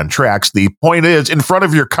have to be on tracks. The point is, in front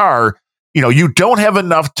of your car, you don't have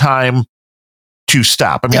enough time to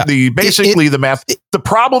stop. I mean, the math, the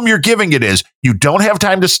problem you're giving it is you don't have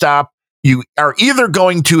time to stop. You are either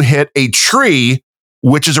going to hit a tree,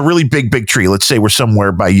 which is a really big tree. Let's say we're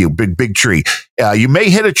somewhere by you, big tree. You may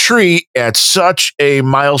hit a tree at such a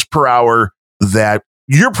miles per hour that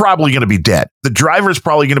you're probably going to be dead. The driver's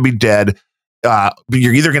probably going to be dead.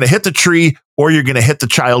 You're either going to hit the tree or you're going to hit the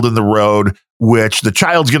child in the road, which the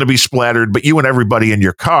child's going to be splattered, but you and everybody in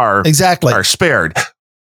your car are spared.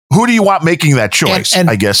 Who do you want making that choice?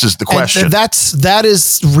 I guess is the question. That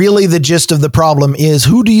is really the gist of the problem, is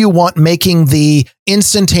who do you want making the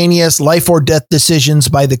instantaneous life or death decisions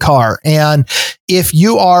by the car? And if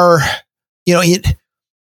you are,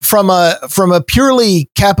 from a purely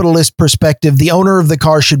capitalist perspective, the owner of the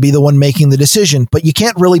car should be the one making the decision, but you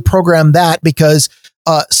can't really program that, because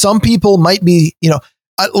some people might be,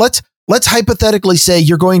 let's hypothetically say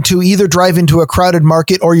you're going to either drive into a crowded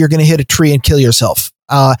market or you're going to hit a tree and kill yourself.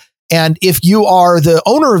 And if you are the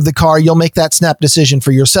owner of the car, you'll make that snap decision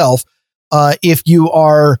for yourself. If you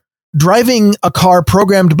are driving a car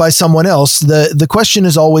programmed by someone else, the question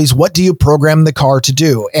is always, what do you program the car to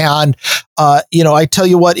do? And, I tell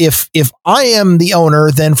you what, if I am the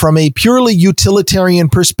owner, then from a purely utilitarian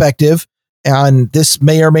perspective, and this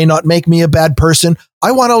may or may not make me a bad person,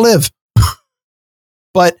 I want to live.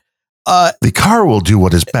 But the car will do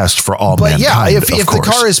what is best for all mankind. Yeah, if the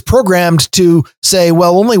car is programmed to say,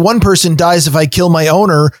 well, only one person dies if I kill my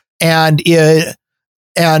owner, and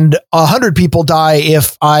 100 people die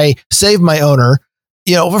if I save my owner,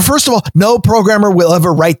 first of all, no programmer will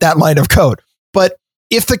ever write that line of code. But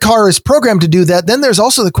if the car is programmed to do that, then there's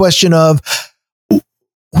also the question of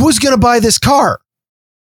who's going to buy this car?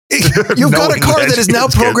 You've got a car that is now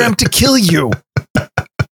programmed to kill you.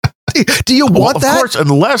 Do you want that? Of course,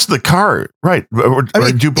 unless the car, right. Or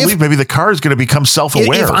do you believe maybe the car is going to become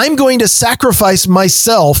self-aware? If I'm going to sacrifice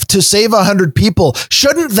myself to save 100 people,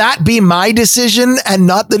 shouldn't that be my decision and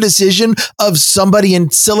not the decision of somebody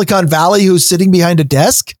in Silicon Valley who's sitting behind a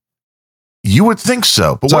desk? You would think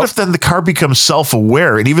so. But what if then the car becomes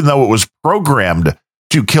self-aware, and even though it was programmed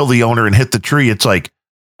to kill the owner and hit the tree, it's like,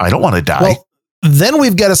 I don't want to die. Well, then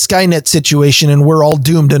we've got a Skynet situation, and we're all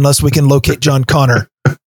doomed unless we can locate John Connor.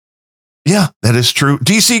 Yeah, that is true.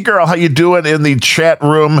 DC Girl, how you doing in the chat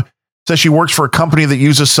room? Says she works for a company that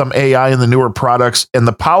uses some AI in the newer products, and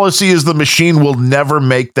the policy is the machine will never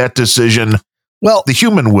make that decision. Well, the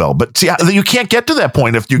human will, but see, you can't get to that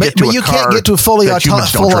point if you get to a car. But you can't get to full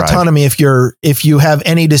autonomy if you have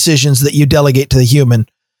any decisions that you delegate to the human.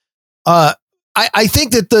 I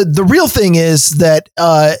think that the real thing is that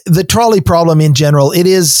the trolley problem in general, it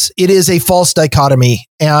is a false dichotomy,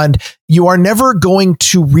 and you are never going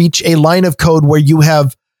to reach a line of code where you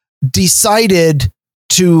have decided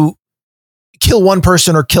to kill one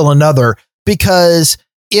person or kill another, because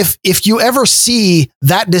if you ever see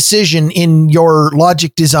that decision in your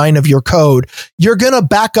logic design of your code, you're going to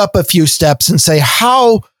back up a few steps and say,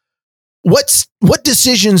 how what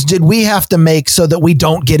decisions did we have to make so that we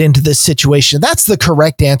don't get into this situation? That's the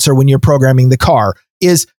correct answer when you're programming the car.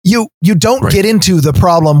 Is you don't get into the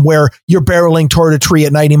problem where you're barreling toward a tree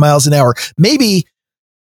at 90 miles an hour. Maybe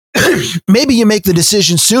you make the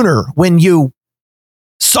decision sooner when you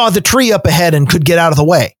saw the tree up ahead and could get out of the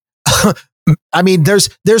way. I mean, there's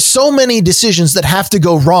so many decisions that have to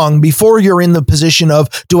go wrong before you're in the position of,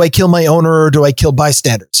 do I kill my owner or do I kill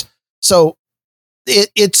bystanders? So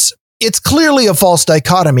it's clearly a false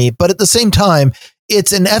dichotomy, but at the same time,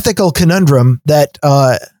 it's an ethical conundrum that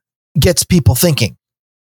gets people thinking.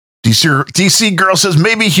 DC Girl says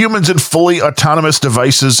maybe humans in fully autonomous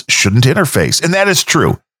devices shouldn't interface. And that is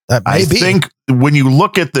true. I think when you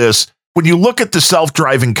look at this, when you look at the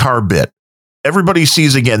self-driving car bit, everybody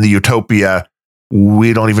sees again the utopia.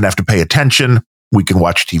 We don't even have to pay attention. We can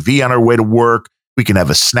watch TV on our way to work. We can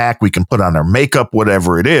have a snack. We can put on our makeup,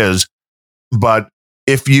 whatever it is. But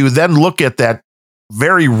if you then look at that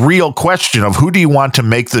very real question of who do you want to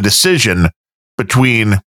make the decision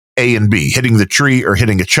between A and B, hitting the tree or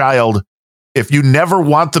hitting a child, if you never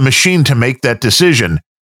want the machine to make that decision,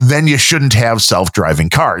 then you shouldn't have self-driving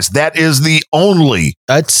cars. That is the only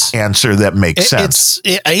answer that makes sense.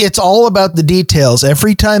 It's all about the details.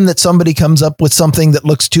 Every time that somebody comes up with something that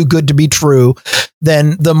looks too good to be true,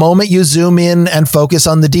 then the moment you zoom in and focus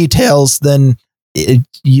on the details, then this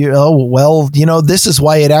is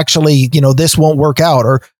why it actually, this won't work out,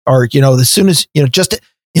 or as soon as,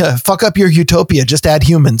 fuck up your utopia, just add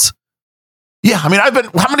humans. Yeah. I mean,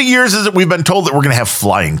 how many years is it we've been told that we're going to have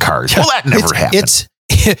flying cars? Well, that never happened.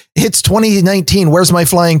 It's 2019. Where's my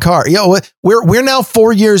flying car? We're now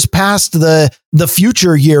 4 years past the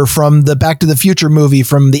future year from the Back to the Future movie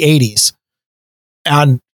from the 80s.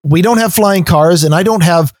 And we don't have flying cars, and I don't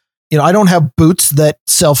have boots that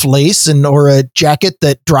self-lace or a jacket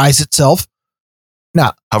that dries itself.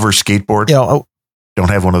 No. Hover skateboard. Don't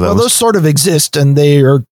have one of those. Well, those sort of exist, and they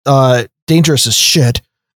are dangerous as shit.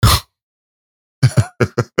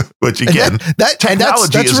 Which again, that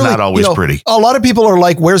technology is really, not always pretty. A lot of people are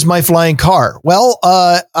like, where's my flying car? Well,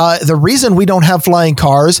 the reason we don't have flying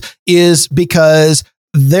cars is because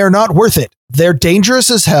they're not worth it. They're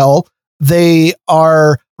dangerous as hell. They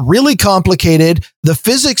are really complicated. The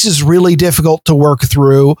physics is really difficult to work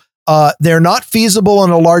through. They're not feasible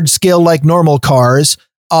on a large scale like normal cars.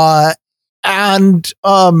 And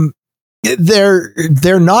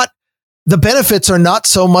they're not, the benefits are not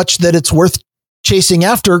so much that it's worth chasing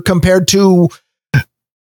after compared to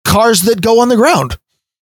cars that go on the ground.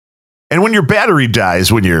 And when your battery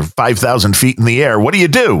dies, when you're 5,000 feet in the air, what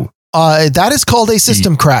do? That is called a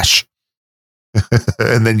system crash.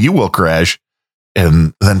 And then you will crash,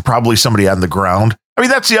 and then probably somebody on the ground. I mean,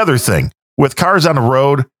 that's the other thing with cars on the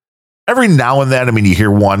road. Every now and then, I mean, you hear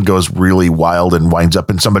one goes really wild and winds up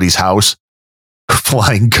in somebody's house.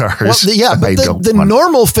 Flying cars. Well, but the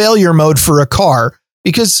normal failure mode for a car,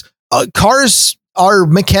 because cars are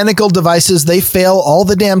mechanical devices. They fail all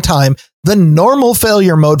the damn time. The normal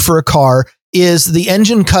failure mode for a car is the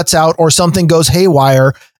engine cuts out or something goes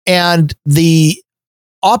haywire, and the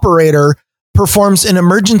operator performs an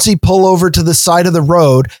emergency pullover to the side of the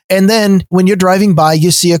road. And then when you're driving by,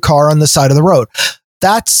 you see a car on the side of the road.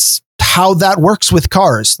 That's how that works with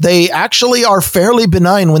cars. They actually are fairly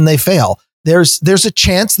benign when they fail. There's a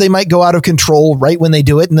chance they might go out of control right when they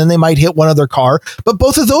do it, and then they might hit one other car. But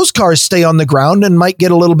both of those cars stay on the ground and might get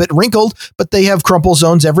a little bit wrinkled, but they have crumple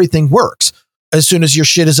zones. Everything works. As soon as your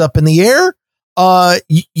shit is up in the air,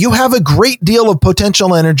 you have a great deal of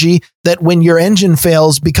potential energy that when your engine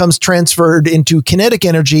fails becomes transferred into kinetic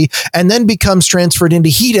energy and then becomes transferred into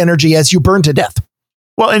heat energy as you burn to death.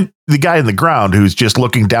 Well, and the guy in the ground who's just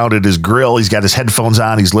looking down at his grill, he's got his headphones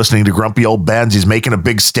on, he's listening to Grumpy Old Ben's, he's making a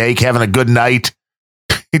big steak, having a good night.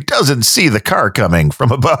 He doesn't see the car coming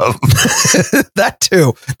from above. That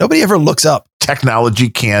too. Nobody ever looks up. Technology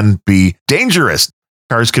can be dangerous.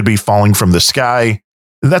 Cars could be falling from the sky.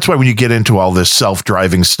 And that's why when you get into all this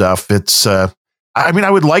self-driving stuff, it's, I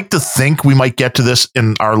would like to think we might get to this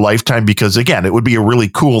in our lifetime because, again, it would be a really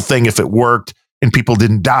cool thing if it worked and people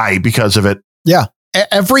didn't die because of it. Yeah.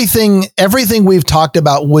 Everything we've talked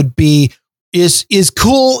about is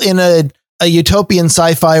cool in a utopian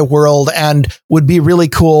sci-fi world and would be really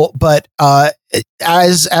cool. But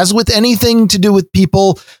as with anything to do with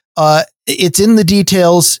people, it's in the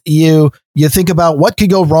details. You think about what could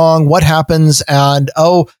go wrong, what happens, and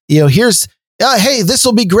here's hey, this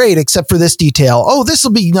will be great except for this detail. Oh, this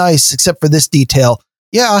will be nice except for this detail.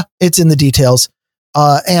 Yeah, it's in the details.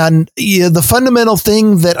 And the fundamental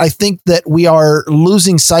thing that I think that we are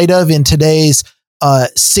losing sight of in today's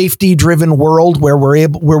safety-driven world, where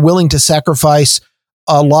we're willing to sacrifice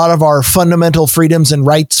a lot of our fundamental freedoms and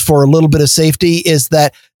rights for a little bit of safety is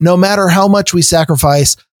that no matter how much we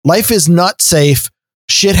sacrifice, life is not safe.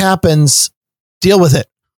 Shit happens. Deal with it.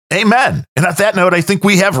 Amen. And at that note, I think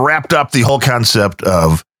we have wrapped up the whole concept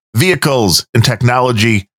of vehicles and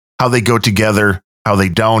technology, how they go together, how they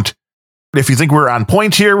don't. If you think we're on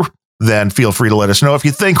point here, then feel free to let us know. If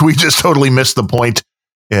you think we just totally missed the point,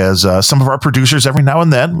 as some of our producers every now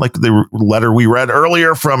and then, like the letter we read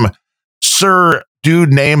earlier from Sir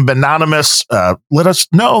Dude named Anonymous, let us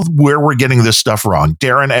know where we're getting this stuff wrong.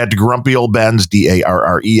 Darren at grumpyoldbens,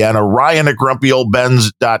 DARREN, or Ryan at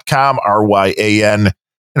grumpyoldbens.com, RYAN.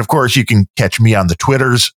 And of course, you can catch me on the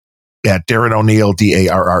Twitters at Darren O'Neill,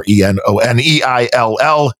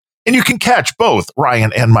 DARRENONEILL. And you can catch both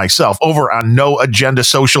Ryan and myself over on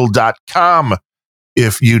noagendasocial.com.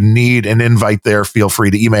 If you need an invite there, feel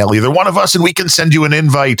free to email either one of us and we can send you an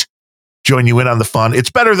invite, join you in on the fun. It's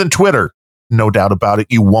better than Twitter. No doubt about it.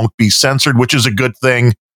 You won't be censored, which is a good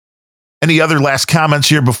thing. Any other last comments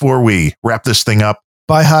here before we wrap this thing up?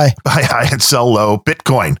 Buy high. Buy high and sell low.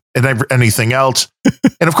 Bitcoin and anything else.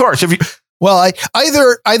 And of course, if you... Well,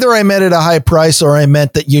 either I meant at a high price or I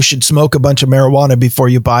meant that you should smoke a bunch of marijuana before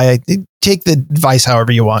you buy it. Take the advice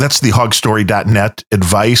however you want. That's the hogstory.net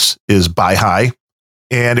advice is buy high.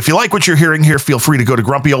 And if you like what you're hearing here, feel free to go to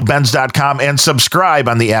grumpyoldbens.com and subscribe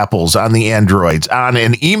on the Apples, on the Androids, on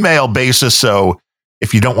an email basis. So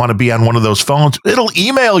if you don't want to be on one of those phones, it'll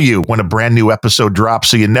email you when a brand new episode drops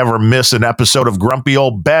so you never miss an episode of Grumpy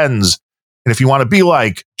Old Bens. And if you want to be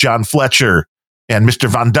like John Fletcher and Mr.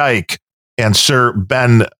 Van Dyke and Sir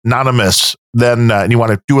Ben Anonymous, then and you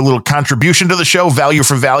want to do a little contribution to the show, value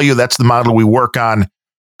for value, that's the model we work on.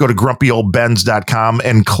 Go to grumpyoldbens.com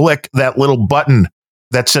and click that little button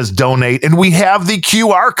that says donate. And we have the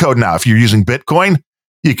QR code now. If you're using Bitcoin,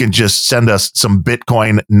 you can just send us some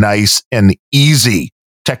Bitcoin, nice and easy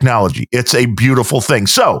technology. It's a beautiful thing.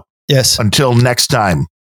 So yes, until next time,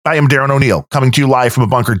 I am Darren O'Neill, coming to you live from a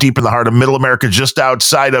bunker deep in the heart of Middle America, just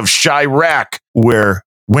outside of Chirac, where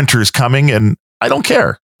winter is coming and I don't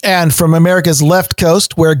care. And from America's left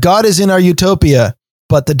coast, where God is in our utopia,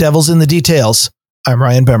 but the devil's in the details, I'm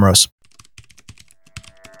Ryan Bemrose.